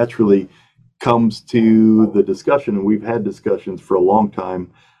that naturally comes to the discussion, and we've had discussions for a long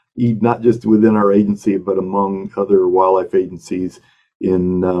time, not just within our agency, but among other wildlife agencies,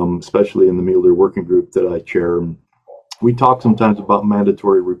 in especially in the mule deer working group that I chair. We talk sometimes about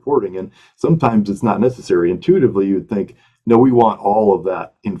mandatory reporting, and sometimes it's not necessary. Intuitively, you'd think, no, we want all of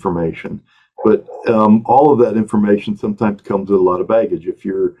that information. But all of that information sometimes comes with a lot of baggage. If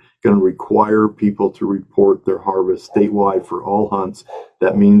you're going to require people to report their harvest statewide for all hunts,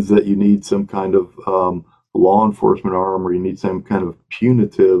 that means that you need some kind of law enforcement arm, or you need some kind of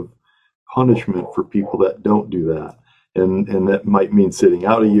punitive punishment for people that don't do that. And that might mean sitting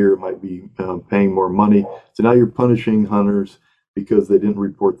out a year, it might be paying more money. So now you're punishing hunters because they didn't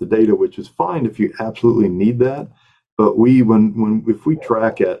report the data, which is fine if you absolutely need that. But if we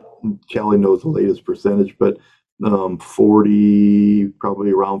track it, Callie knows the latest percentage, but 40,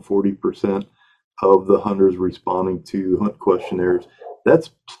 probably around 40% of the hunters responding to hunt questionnaires,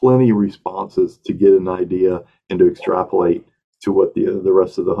 that's plenty of responses to get an idea and to extrapolate to what the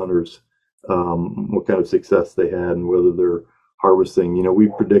rest of the hunters, what kind of success they had and whether they're harvesting. We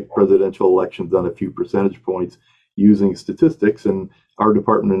predict presidential elections on a few percentage points using statistics, and our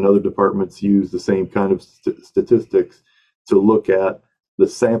department and other departments use the same kind of statistics to look at the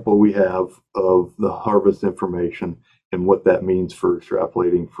sample we have of the harvest information and what that means for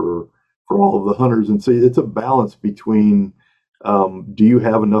extrapolating for all of the hunters. And so it's a balance between, do you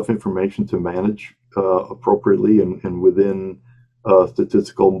have enough information to manage appropriately and within a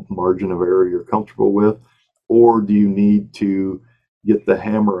statistical margin of error you're comfortable with, or do you need to get the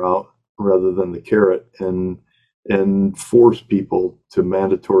hammer out rather than the carrot and force people to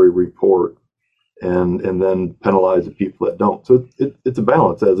mandatory report and then penalize the people that don't? So it's a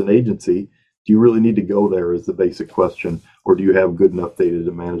balance. As an agency, do you really need to go there, is the basic question, or do you have good enough data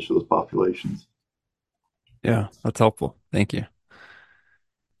to manage those populations? Yeah, that's helpful. Thank you.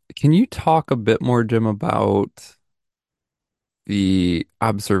 Can you talk a bit more, Jim, about the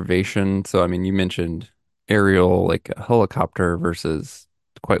observation? So, I mean, you mentioned aerial, like a helicopter versus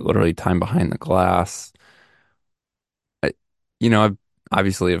quite literally time behind the glass. I, I've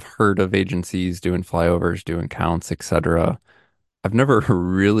obviously have heard of agencies doing flyovers, doing counts, etc. I've never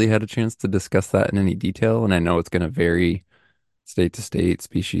really had a chance to discuss that in any detail, and I know it's going to vary state to state,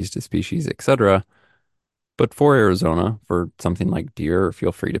 species to species, etc. But for Arizona, for something like deer,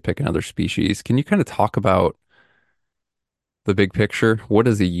 feel free to pick another species. Can you kind of talk about the big picture? What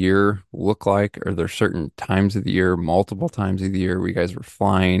does a year look like? Are there certain times of the year, multiple times of the year where you guys were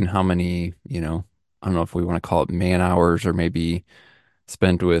flying? How many, I don't know if we want to call it man hours or maybe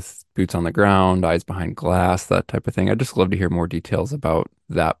spent with boots on the ground, eyes behind glass, that type of thing. I'd just love to hear more details about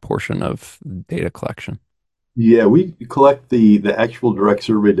that portion of data collection. Yeah, we collect the actual direct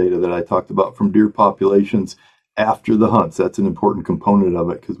survey data that I talked about from deer populations after the hunts. That's an important component of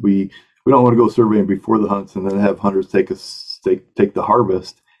it because we don't want to go surveying before the hunts and then have hunters take the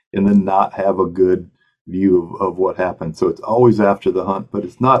harvest and then not have a good view of what happened. So it's always after the hunt, but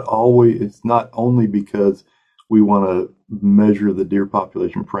it's not only because we want to measure the deer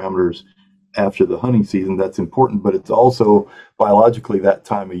population parameters after the hunting season. That's important, but it's also biologically that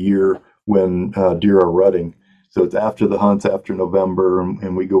time of year when deer are rutting. So it's after the hunts, after November,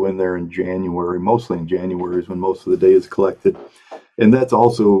 and we go in there in January. Mostly in January is when most of the data is collected, and that's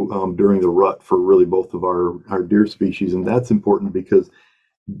also during the rut for really both of our deer species, and that's important because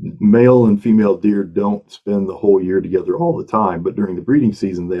male and female deer don't spend the whole year together all the time, but during the breeding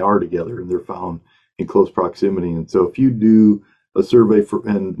season they are together and they're found in close proximity. And so if you do a survey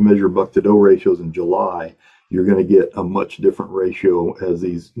and measure buck to doe ratios in July, you're going to get a much different ratio as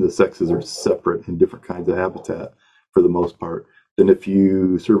the sexes are separate in different kinds of habitat for the most part than if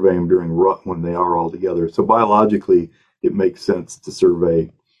you survey them during rut when they are all together. So biologically, it makes sense to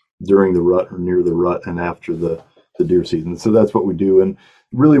survey during the rut or near the rut and after the deer season. So that's what we do. And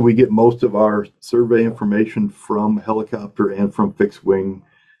really, we get most of our survey information from helicopter and from fixed wing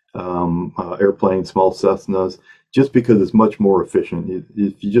airplanes, small Cessnas, just because it's much more efficient.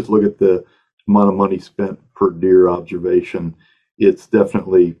 If you just look at the amount of money spent per deer observation, it's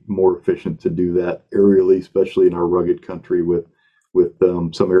definitely more efficient to do that aerially, especially in our rugged country with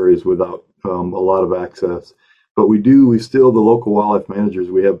some areas without a lot of access. But we still, the local wildlife managers,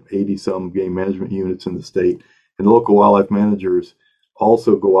 we have 80 some game management units in the state, and the local wildlife managers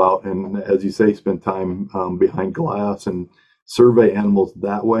also go out and, as you say, spend time behind glass and survey animals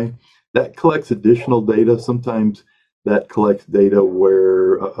that way. That collects additional data. Sometimes that collects data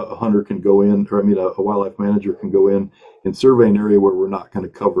where a hunter can go in, or I mean, a wildlife manager can go in and survey an area where we're not going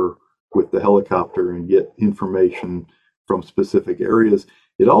to cover with the helicopter and get information from specific areas.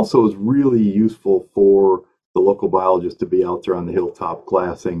 It also is really useful for the local biologist to be out there on the hilltop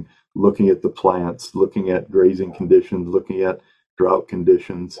glassing, looking at the plants, looking at grazing conditions, looking at drought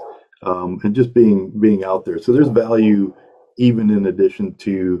conditions, and just being out there. So there's value even in addition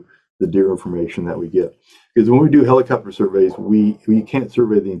to the deer information that we get. Because when we do helicopter surveys, we can't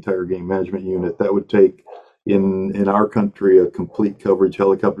survey the entire game management unit. That would take in our country a complete coverage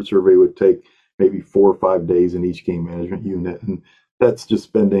helicopter survey would take maybe 4 or 5 days in each game management unit, and that's just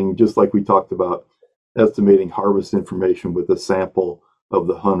spending, just like we talked about, estimating harvest information with a sample of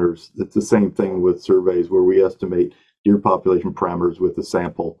the hunters. It's the same thing with surveys where we estimate deer population parameters with a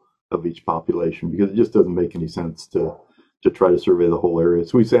sample of each population because it just doesn't make any sense to try to survey the whole area.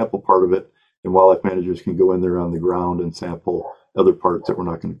 So we sample part of it, and wildlife managers can go in there on the ground and sample other parts that we're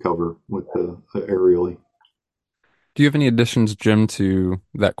not going to cover with the aerially. Do you have any additions, Jim, to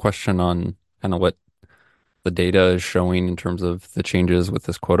that question on kind of what the data is showing in terms of the changes with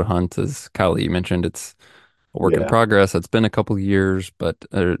this quota hunt? As Kylie, you mentioned, it's a work in Yeah. progress. It's been a couple of years, but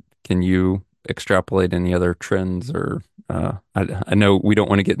can you extrapolate any other trends or I know we don't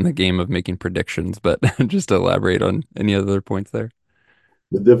want to get in the game of making predictions, but just elaborate on any other points there.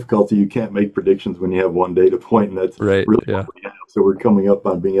 The difficulty, you can't make predictions when you have one data point, and that's Right. really what Yeah. we have. So we're coming up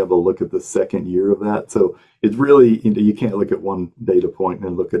on being able to look at the second year of that. So it's really, you can't look at one data point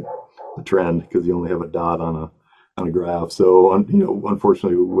and look at the trend because you only have a dot on a graph. So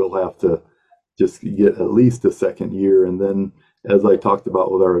unfortunately, we'll have to just get at least a second year, and then as I talked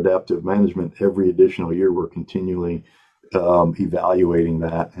about with our adaptive management, every additional year we're continually evaluating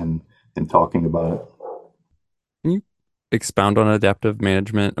that and talking about it. Can you expound on adaptive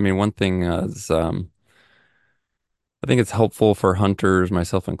management? I mean, one thing is I think it's helpful for hunters,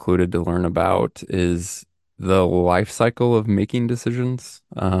 myself included, to learn about is the life cycle of making decisions.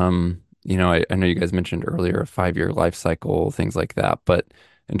 I know you guys mentioned earlier a 5 year life cycle, things like that. But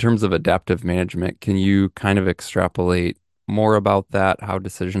in terms of adaptive management, can you kind of extrapolate more about that, how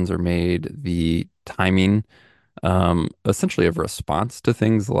decisions are made, the timing, essentially of response to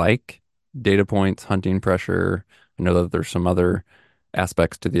things like data points, hunting pressure? I know that there's some other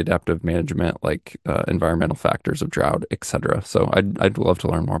aspects to the adaptive management, like environmental factors of drought, etc. So I'd love to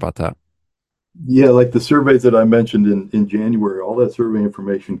learn more about that. Yeah, like the surveys that I mentioned in January, all that survey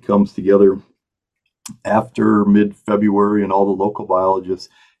information comes together after mid-February, and all the local biologists,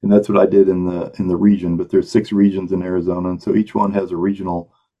 and that's what I did in the region. But there's 6 regions in Arizona, and so each one has a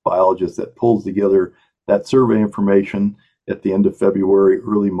regional biologist that pulls together that survey information at the end of February,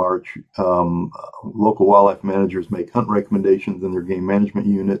 early March. Local wildlife managers make hunt recommendations in their game management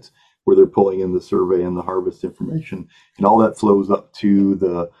units, where they're pulling in the survey and the harvest information, and all that flows up to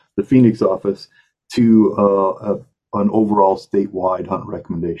the Phoenix office to an overall statewide hunt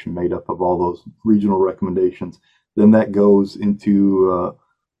recommendation made up of all those regional recommendations. Then that goes into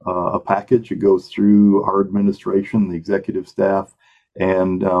a package. It goes through our administration, the executive staff,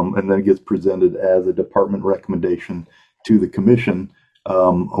 and then it gets presented as a department recommendation to the commission,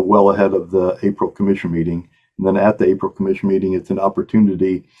 well ahead of the April commission meeting. And then at the April commission meeting, it's an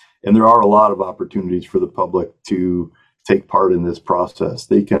opportunity, and there are a lot of opportunities for the public to take part in this process.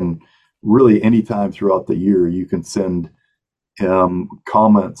 They can really anytime throughout the year, you can send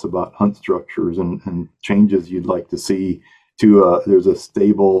comments about hunt structures and changes you'd like to see to there's a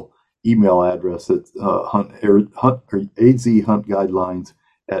stable email address that's hunt or AZ Hunt Guidelines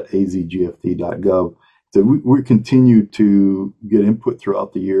at azgft.gov. So we continue to get input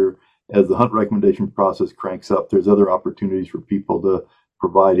throughout the year as the hunt recommendation process cranks up. There's other opportunities for people to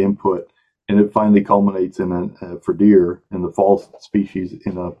provide input, and it finally culminates in for deer in the fall species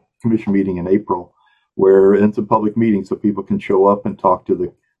in a commission meeting in April, where it's a public meeting so people can show up and talk to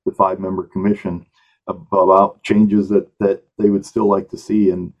the 5-member commission about changes that they would still like to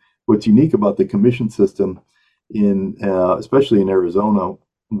see. And what's unique about the commission system in especially in Arizona,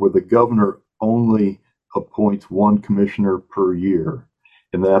 where the governor only appoints one commissioner per year,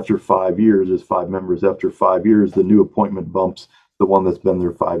 and then after 5 years, there's 5 members. After 5 years, the new appointment bumps the one that's been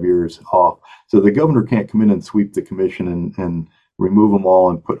there 5 years off. So the governor can't come in and sweep the commission and remove them all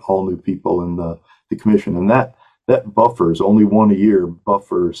and put all new people in the commission. And that buffers, only one a year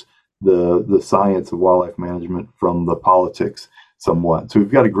buffers the science of wildlife management from the politics somewhat. So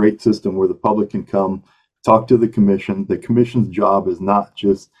we've got a great system where the public can come talk to the commission. The commission's job is not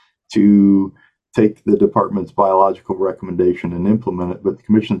just to take the department's biological recommendation and implement it, but the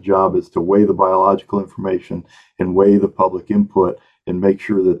commission's job is to weigh the biological information and weigh the public input and make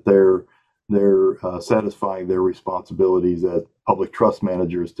sure that they're satisfying their responsibilities as public trust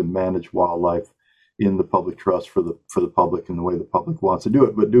managers to manage wildlife in the public trust for the public in the way the public wants to do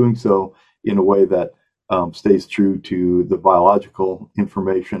it, but doing so in a way that stays true to the biological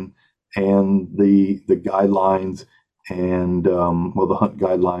information and the guidelines and the hunt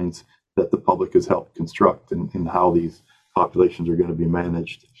guidelines that the public has helped construct and how these populations are going to be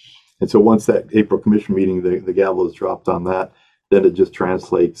managed. And so once that April commission meeting, the gavel is dropped on that, then it just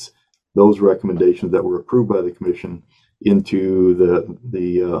translates those recommendations that were approved by the commission into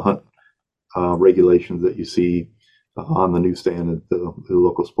the hunt regulations that you see on the newsstand at the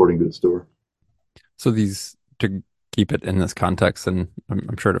local sporting goods store. So these, to keep it in this context, and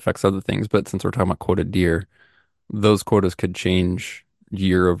I'm sure it affects other things, but since we're talking about quoted deer, those quotas could change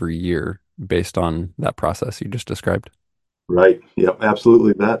year over year based on that process you just described. Right. Yep.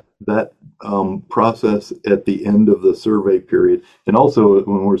 Absolutely. That process at the end of the survey period, and also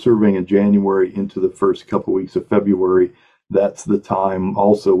when we're surveying in January into the first couple weeks of February, that's the time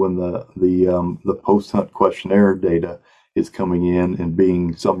also when the post hunt questionnaire data is coming in and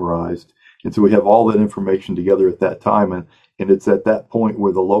being summarized. And so we have all that information together at that time, and it's at that point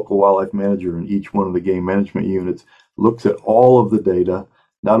where the local wildlife manager in each one of the game management units looks at all of the data,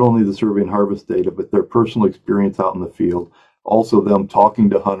 not only the survey and harvest data, but their personal experience out in the field, also them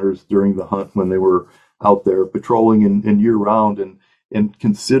talking to hunters during the hunt when they were out there patrolling and year round, and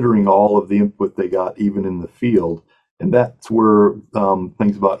considering all of the input they got even in the field. And that's where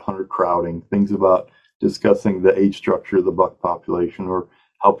things about hunter crowding, things about discussing the age structure of the buck population or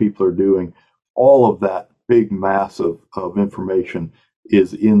how people are doing, all of that big mass of information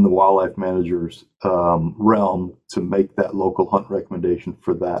is in the wildlife manager's realm to make that local hunt recommendation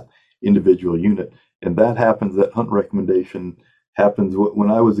for that individual unit. And that hunt recommendation happens when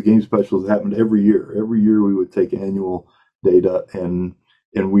I was a game specialist. It happened every year. Every year we would take annual data, and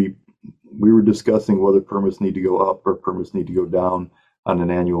we were discussing whether permits need to go up or permits need to go down on an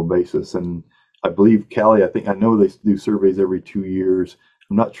annual basis. And I believe Callie, I know they do surveys every 2 years.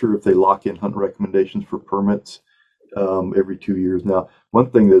 I'm not sure if they lock in hunt recommendations for permits every 2 years. Now, one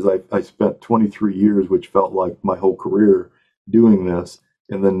thing is I spent 23 years, which felt like my whole career, doing this.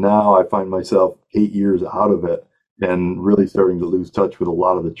 And then now I find myself 8 years out of it and really starting to lose touch with a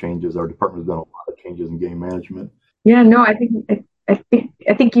lot of the changes. Our department's done a lot of changes in game management. Yeah, no, I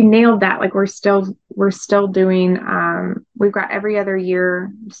think you nailed that. Like we're still doing We've got every other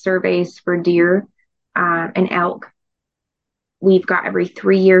year surveys for deer and elk. We've got every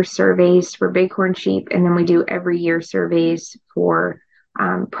 3 year surveys for bighorn sheep, and then we do every year surveys for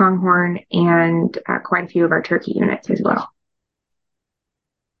pronghorn and quite a few of our turkey units as well.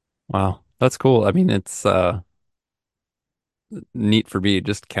 Wow, that's cool. I mean, it's neat for me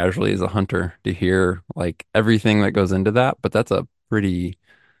just casually as a hunter to hear like everything that goes into that, but that's a pretty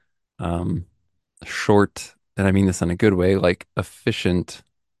um short, and I mean this in a good way, like efficient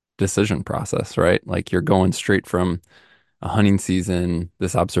decision process, right? Like you're going straight from a hunting season,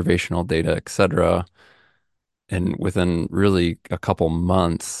 this observational data, etc., and within really a couple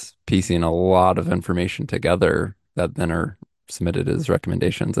months, piecing a lot of information together that then are submitted as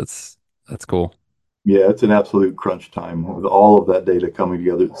recommendations. That's cool. Yeah, it's an absolute crunch time with all of that data coming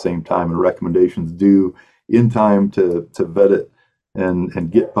together at the same time and recommendations due in time to vet it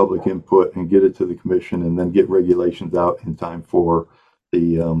and get public input and get it to the commission and then get regulations out in time for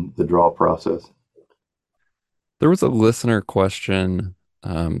the draw process. There was a listener question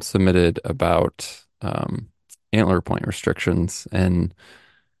submitted about antler point restrictions, and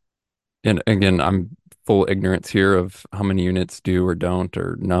again, I'm full ignorance here of how many units do or don't,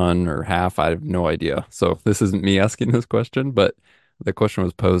 or none, or half. I have no idea. So this isn't me asking this question, but the question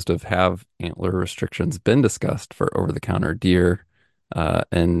was posed of have antler restrictions been discussed for over-the-counter deer?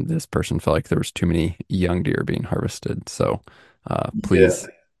 And this person felt like there was too many young deer being harvested. So Yeah.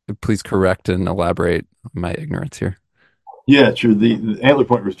 please correct and elaborate my ignorance here. Yeah, sure. The antler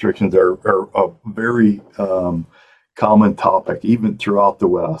point restrictions are a very common topic, even throughout the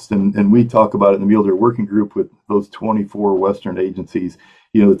West. And we talk about it in the Mule Deer Working Group with those 24 Western agencies.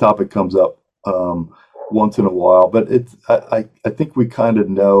 You know, the topic comes up once in a while, but I think we kind of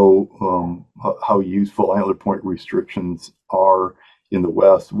know how useful antler point restrictions are in the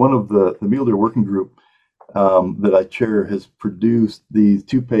West. One of the Mule Deer Working Group that I chair has produced these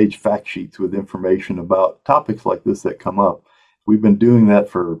 2-page fact sheets with information about topics like this that come up. We've been doing that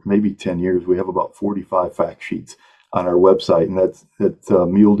for maybe 10 years. We have about 45 fact sheets on our website, and that's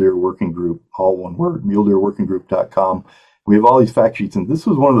Mule Deer Working Group, all one word, muledeerworkinggroup.com. We have all these fact sheets, and this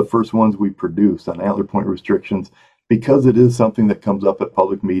was one of the first ones we produced on antler point restrictions because it is something that comes up at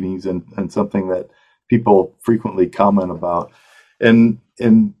public meetings and something that people frequently comment about. And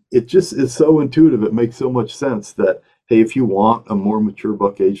it just is so intuitive. It makes so much sense that, hey, if you want a more mature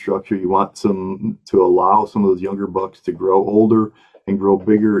buck age structure, you want some to allow some of those younger bucks to grow older and grow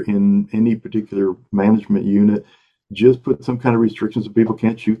bigger in any particular management unit, just put some kind of restrictions so people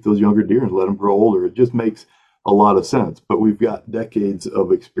can't shoot those younger deer and let them grow older. It just makes a lot of sense. But we've got decades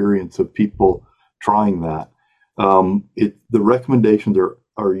of experience of people trying that. The recommendations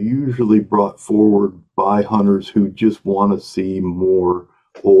are usually brought forward by hunters who just want to see more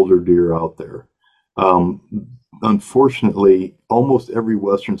older deer out there. Unfortunately, almost every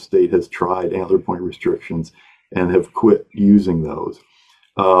Western state has tried antler point restrictions and have quit using those.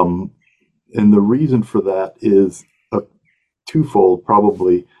 And the reason for that is twofold,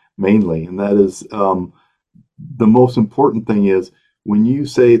 probably mainly, and that is the most important thing is when you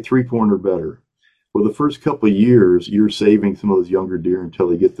say 3-point or better, well, the first couple of years, you're saving some of those younger deer until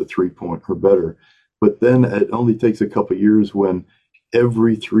they get to 3-point or better. But then it only takes a couple of years when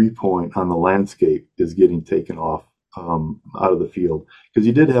every 3-point on the landscape is getting taken off out of the field. Because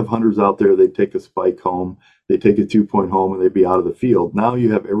you did have hunters out there, they'd take a spike home, they'd take a 2-point home, and they'd be out of the field. Now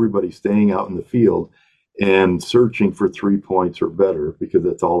you have everybody staying out in the field and searching for 3 points or better because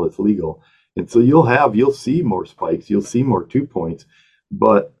that's all that's legal. And so you'll see more spikes, you'll see more 2-points,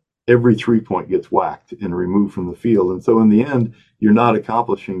 but every 3-point gets whacked and removed from the field. And so in the end, you're not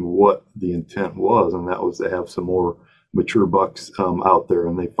accomplishing what the intent was, and that was to have some more mature bucks out there.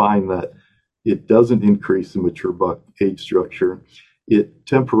 And they find that it doesn't increase the mature buck age structure. It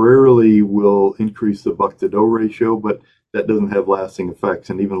temporarily will increase the buck to doe ratio, but that doesn't have lasting effects.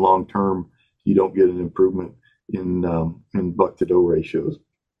 And even long term, you don't get an improvement in buck to doe ratios.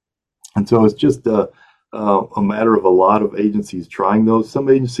 And so it's just a matter of a lot of agencies trying those. Some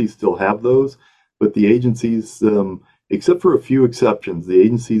agencies still have those, but the agencies, except for a few exceptions, the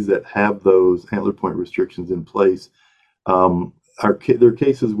agencies that have those antler point restrictions in place, there are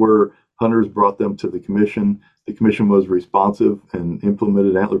cases where hunters brought them to the commission. The commission was responsive and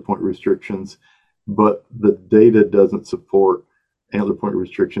implemented antler point restrictions, but the data doesn't support antler point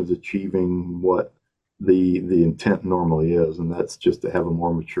restrictions achieving what the intent normally is, and that's just to have a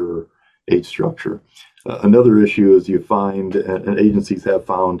more mature age structure. Another issue is you find, and agencies have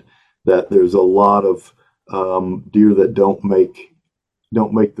found, that there's a lot of deer that don't make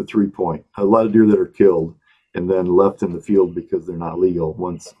the 3-point. A lot of deer that are killed and then left in the field because they're not legal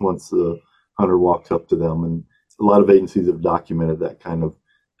once the hunter walks up to them. a lot of agencies have documented that kind of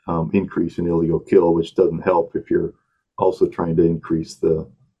increase in illegal kill, which doesn't help if you're also trying to increase the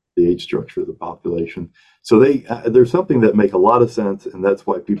age structure of the population. So there's something that make a lot of sense, and that's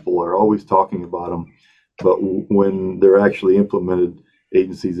why people are always talking about them. But when they're actually implemented,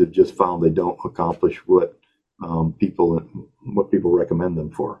 agencies have just found they don't accomplish what people recommend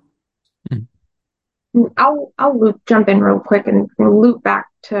them for. I'll jump in real quick and loop back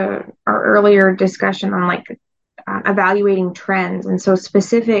to our earlier discussion on like evaluating trends, and so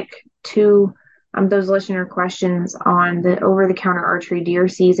specific to those listener questions on the over-the-counter archery deer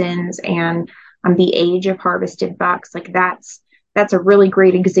seasons and the age of harvested bucks. Like that's a really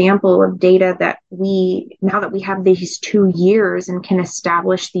great example of data that now that we have these 2 years and can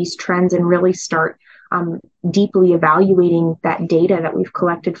establish these trends and really start deeply evaluating that data that we've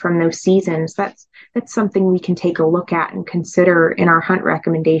collected from those seasons. That's something we can take a look at and consider in our hunt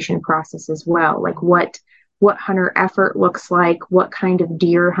recommendation process as well. Like what hunter effort looks like, what kind of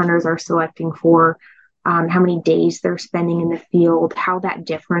deer hunters are selecting for, how many days they're spending in the field, how that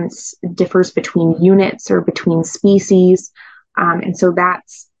differs between units or between species. And so that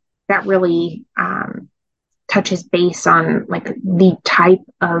really touches base on like the type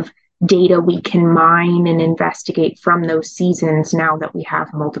of data we can mine and investigate from those seasons now that we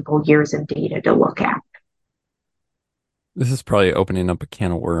have multiple years of data to look at. This is probably opening up a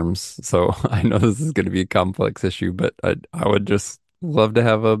can of worms, so I know this is going to be a complex issue, but I would just love to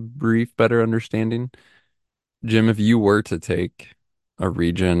have a brief, better understanding. Jim, if you were to take a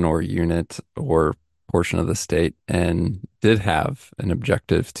region or unit or portion of the state and did have an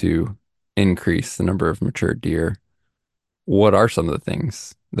objective to increase the number of mature deer, what are some of the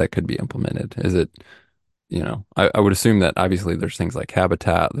things that could be implemented? Is it, I would assume that obviously there's things like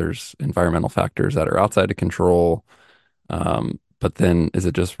habitat, there's environmental factors that are outside of control. But then is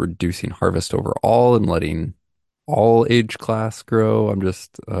it just reducing harvest overall and letting all age class grow? I'm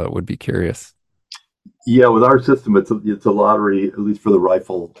just would be curious. Yeah, with our system, it's a lottery, at least for the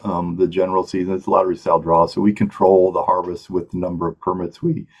rifle, the general season, it's a lottery style draw. So we control the harvest with the number of permits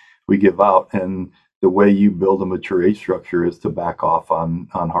we give out. And the way you build a mature age structure is to back off on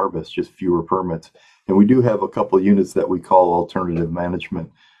harvest, just fewer permits. And we do have a couple of units that we call alternative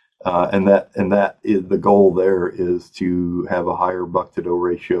management. And that is the goal there is to have a higher buck to doe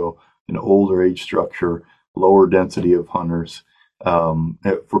ratio, an older age structure, lower density of hunters,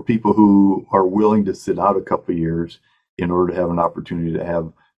 for people who are willing to sit out a couple of years in order to have an opportunity to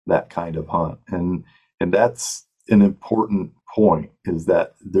have that kind of hunt. And that's an important point, is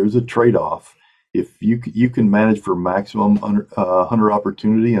that there's a trade-off. If you can manage for maximum hunter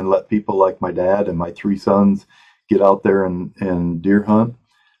opportunity and let people like my dad and my 3 sons get out there and deer hunt,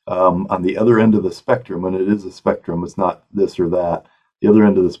 on the other end of the spectrum, and it is a spectrum, it's not this or that. The other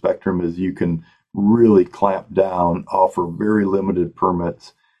end of the spectrum is you can really clamp down, offer very limited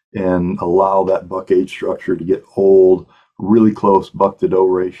permits, and allow that buck age structure to get old, really close buck to doe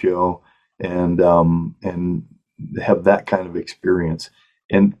ratio, and have that kind of experience.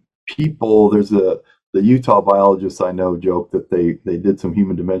 And people, the Utah biologists I know joke that they did some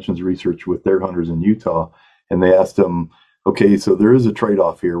human dimensions research with their hunters in Utah, and they asked them, okay, so there is a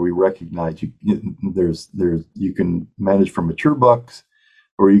trade-off here. We recognize you can manage for mature bucks,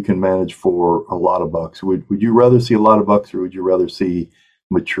 or you can manage for a lot of bucks. Would you rather see a lot of bucks, or would you rather see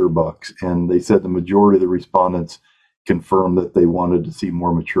mature bucks? And they said the majority of the respondents confirmed that they wanted to see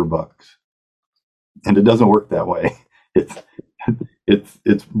more mature bucks. And it doesn't work that way.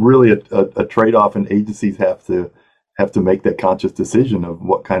 It's really a trade-off, and agencies have to make that conscious decision of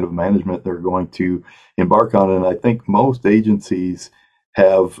what kind of management they're going to embark on. And I think most agencies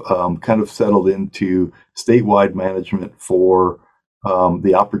have kind of settled into statewide management for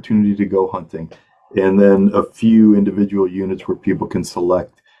the opportunity to go hunting, and then a few individual units where people can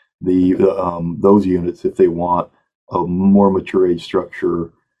select those units if they want a more mature age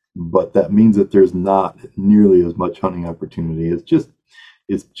structure. But that means that there's not nearly as much hunting opportunity. It's just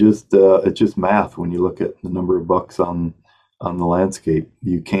math. When you look at the number of bucks on the landscape,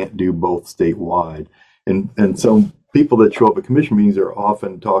 you can't do both statewide. And so people that show up at commission meetings are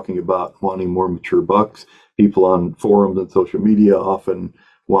often talking about wanting more mature bucks. People on forums and social media often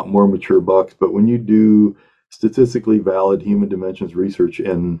want more mature bucks. But when you do statistically valid human dimensions research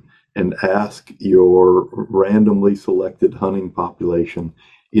and ask your randomly selected hunting population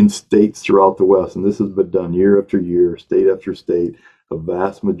in states throughout the West, and this has been done year after year, state after state, a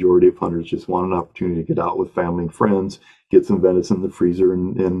vast majority of hunters just want an opportunity to get out with family and friends, get some venison in the freezer,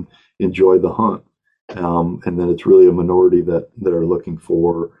 and enjoy the hunt. And then it's really a minority that are looking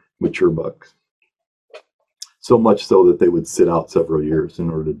for mature bucks. so much so that they would sit out several years in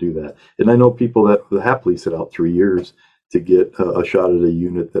order to do that. And I know people that would happily sit out 3 years to get a shot at a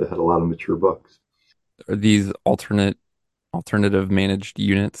unit that had a lot of mature bucks. Are these alternative managed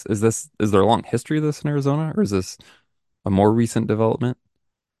units? Is there a long history of this in Arizona, or is this a more recent development?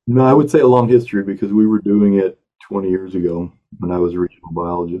 No, I would say a long history because we were doing it 20 years ago when I was a regional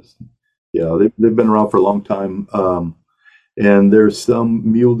biologist. Yeah, they've been around for a long time. And there's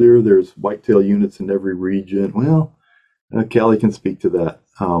some mule deer, there's whitetail units in every region. Well, Callie can speak to that.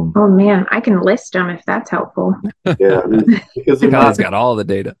 Oh man, I can list them if that's helpful. Yeah, because they're Callie's not. got all the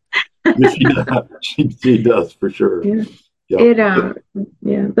data. She does. She does for sure. Yeah. Yep. It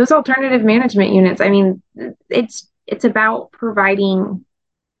yeah, those alternative management units, I mean, it's about providing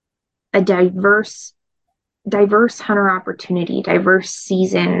a diverse hunter opportunity, diverse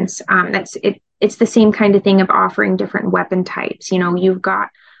seasons. That's it. It's the same kind of thing of offering different weapon types. You know, you've got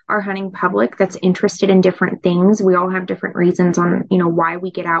our hunting public that's interested in different things. We all have different reasons on, you know, why we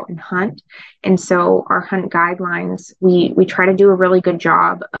get out and hunt. And so our hunt guidelines, we try to do a really good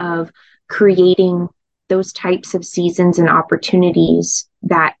job of creating those types of seasons and opportunities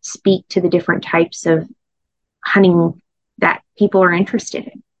that speak to the different types of hunting that people are interested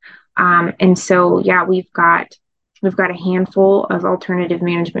in. And so, yeah, we've got a handful of alternative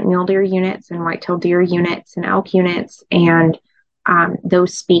management mule deer units and whitetail deer units and elk units, and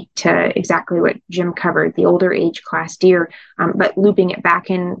those speak to exactly what Jim covered, the older age class deer. But looping it back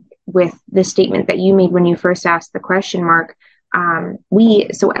in with the statement that you made when you first asked the question, Mark, we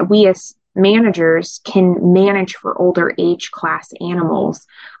as managers can manage for older age class animals,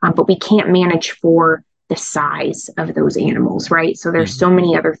 but we can't manage for the size of those animals, right? So there's so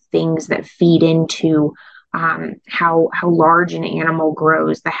many other things that feed into how large an animal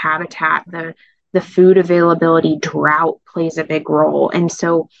grows, the habitat, the food availability, drought plays a big role, and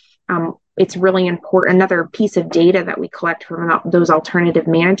so it's really important. Another piece of data that we collect from those alternative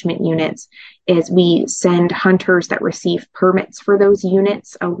management units is we send hunters that receive permits for those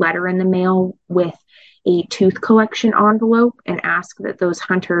units a letter in the mail with a tooth collection envelope and ask that those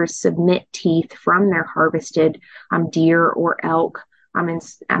hunters submit teeth from their harvested deer or elk. And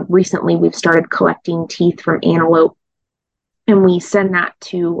recently we've started collecting teeth from antelope, and we send that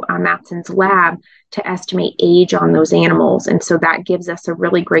to Matson's lab to estimate age on those animals. And so that gives us a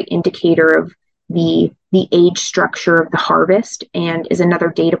really great indicator of the age structure of the harvest, and is another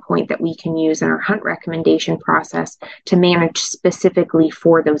data point that we can use in our hunt recommendation process to manage specifically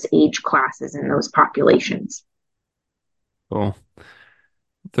for those age classes and those populations. Cool.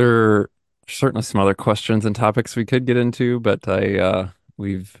 There are certainly some other questions and topics we could get into, but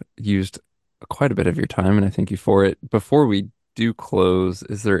we've used quite a bit of your time, and I thank you for it. Before we do close,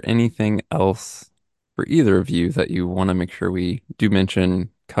 is there anything else for either of you that you want to make sure we do mention,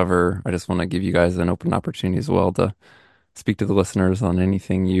 cover? I just want to give you guys an open opportunity as well to speak to the listeners on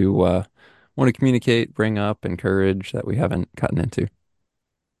anything you want to communicate, bring up, encourage that we haven't gotten into.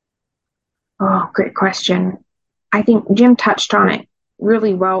 Oh, great question. I think Jim touched on it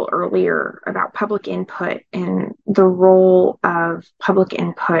really well earlier about public input and the role of public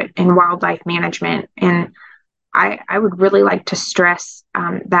input in wildlife management. And I would really like to stress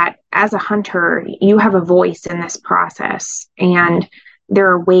that as a hunter, you have a voice in this process, and there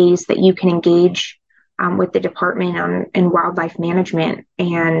are ways that you can engage with the department in wildlife management,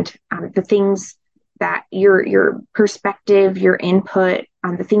 and the things that your perspective, your input,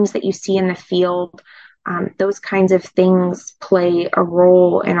 the things that you see in the field, those kinds of things play a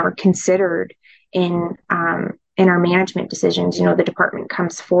role and are considered in our management decisions. You know, the department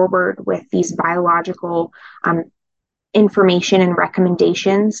comes forward with these biological information and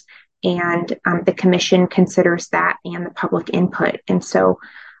recommendations, and the commission considers that and the public input. And so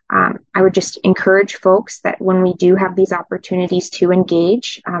I would just encourage folks that when we do have these opportunities to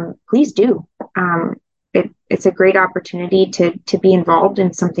engage, please do. It's a great opportunity to be involved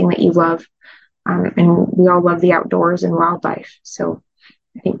in something that you love. And we all love the outdoors and wildlife. So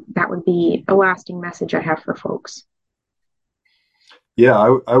I think that would be a lasting message I have for folks.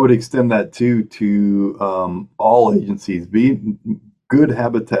 Yeah, I would extend that too to all agencies. Good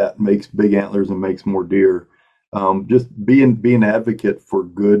habitat makes big antlers and makes more deer. Just be an advocate for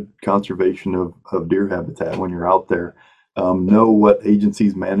good conservation of deer habitat when you're out there. Know what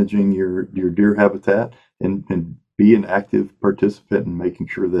agency's managing your deer habitat, and be an active participant in making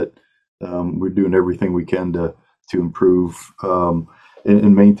sure that we're doing everything we can to improve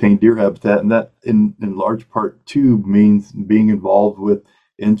and maintain deer habitat. And that in large part too means being involved with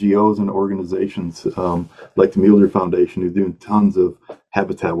NGOs and organizations like the Mule Deer Foundation, who's doing tons of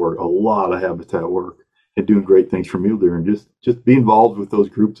habitat work, a lot of habitat work, and doing great things for mule deer. And just be involved with those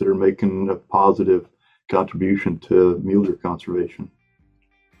groups that are making a positive contribution to mule deer conservation.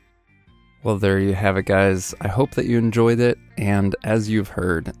 Well, there you have it, guys. I hope that you enjoyed it. And as you've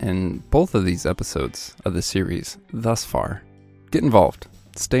heard in both of these episodes of the series thus far, get involved,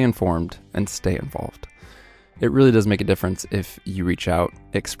 stay informed, and stay involved. It really does make a difference if you reach out,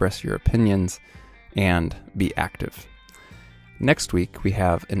 express your opinions, and be active. Next week, we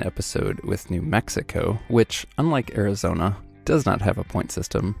have an episode with New Mexico, which, unlike Arizona, does not have a point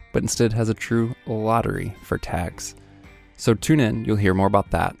system, but instead has a true lottery for tags. So tune in, you'll hear more about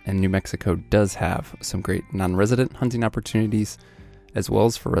that, and New Mexico does have some great non-resident hunting opportunities, as well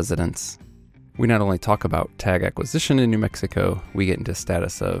as for residents. We not only talk about tag acquisition in New Mexico, we get into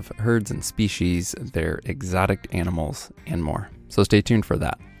status of herds and species, their exotic animals, and more. So stay tuned for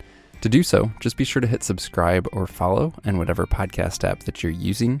that. To do so, just be sure to hit subscribe or follow in whatever podcast app that you're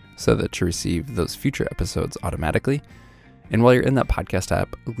using so that you receive those future episodes automatically. And while you're in that podcast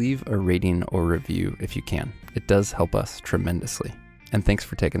app, leave a rating or review if you can. It does help us tremendously. And thanks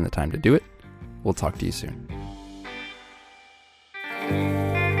for taking the time to do it. We'll talk to you soon.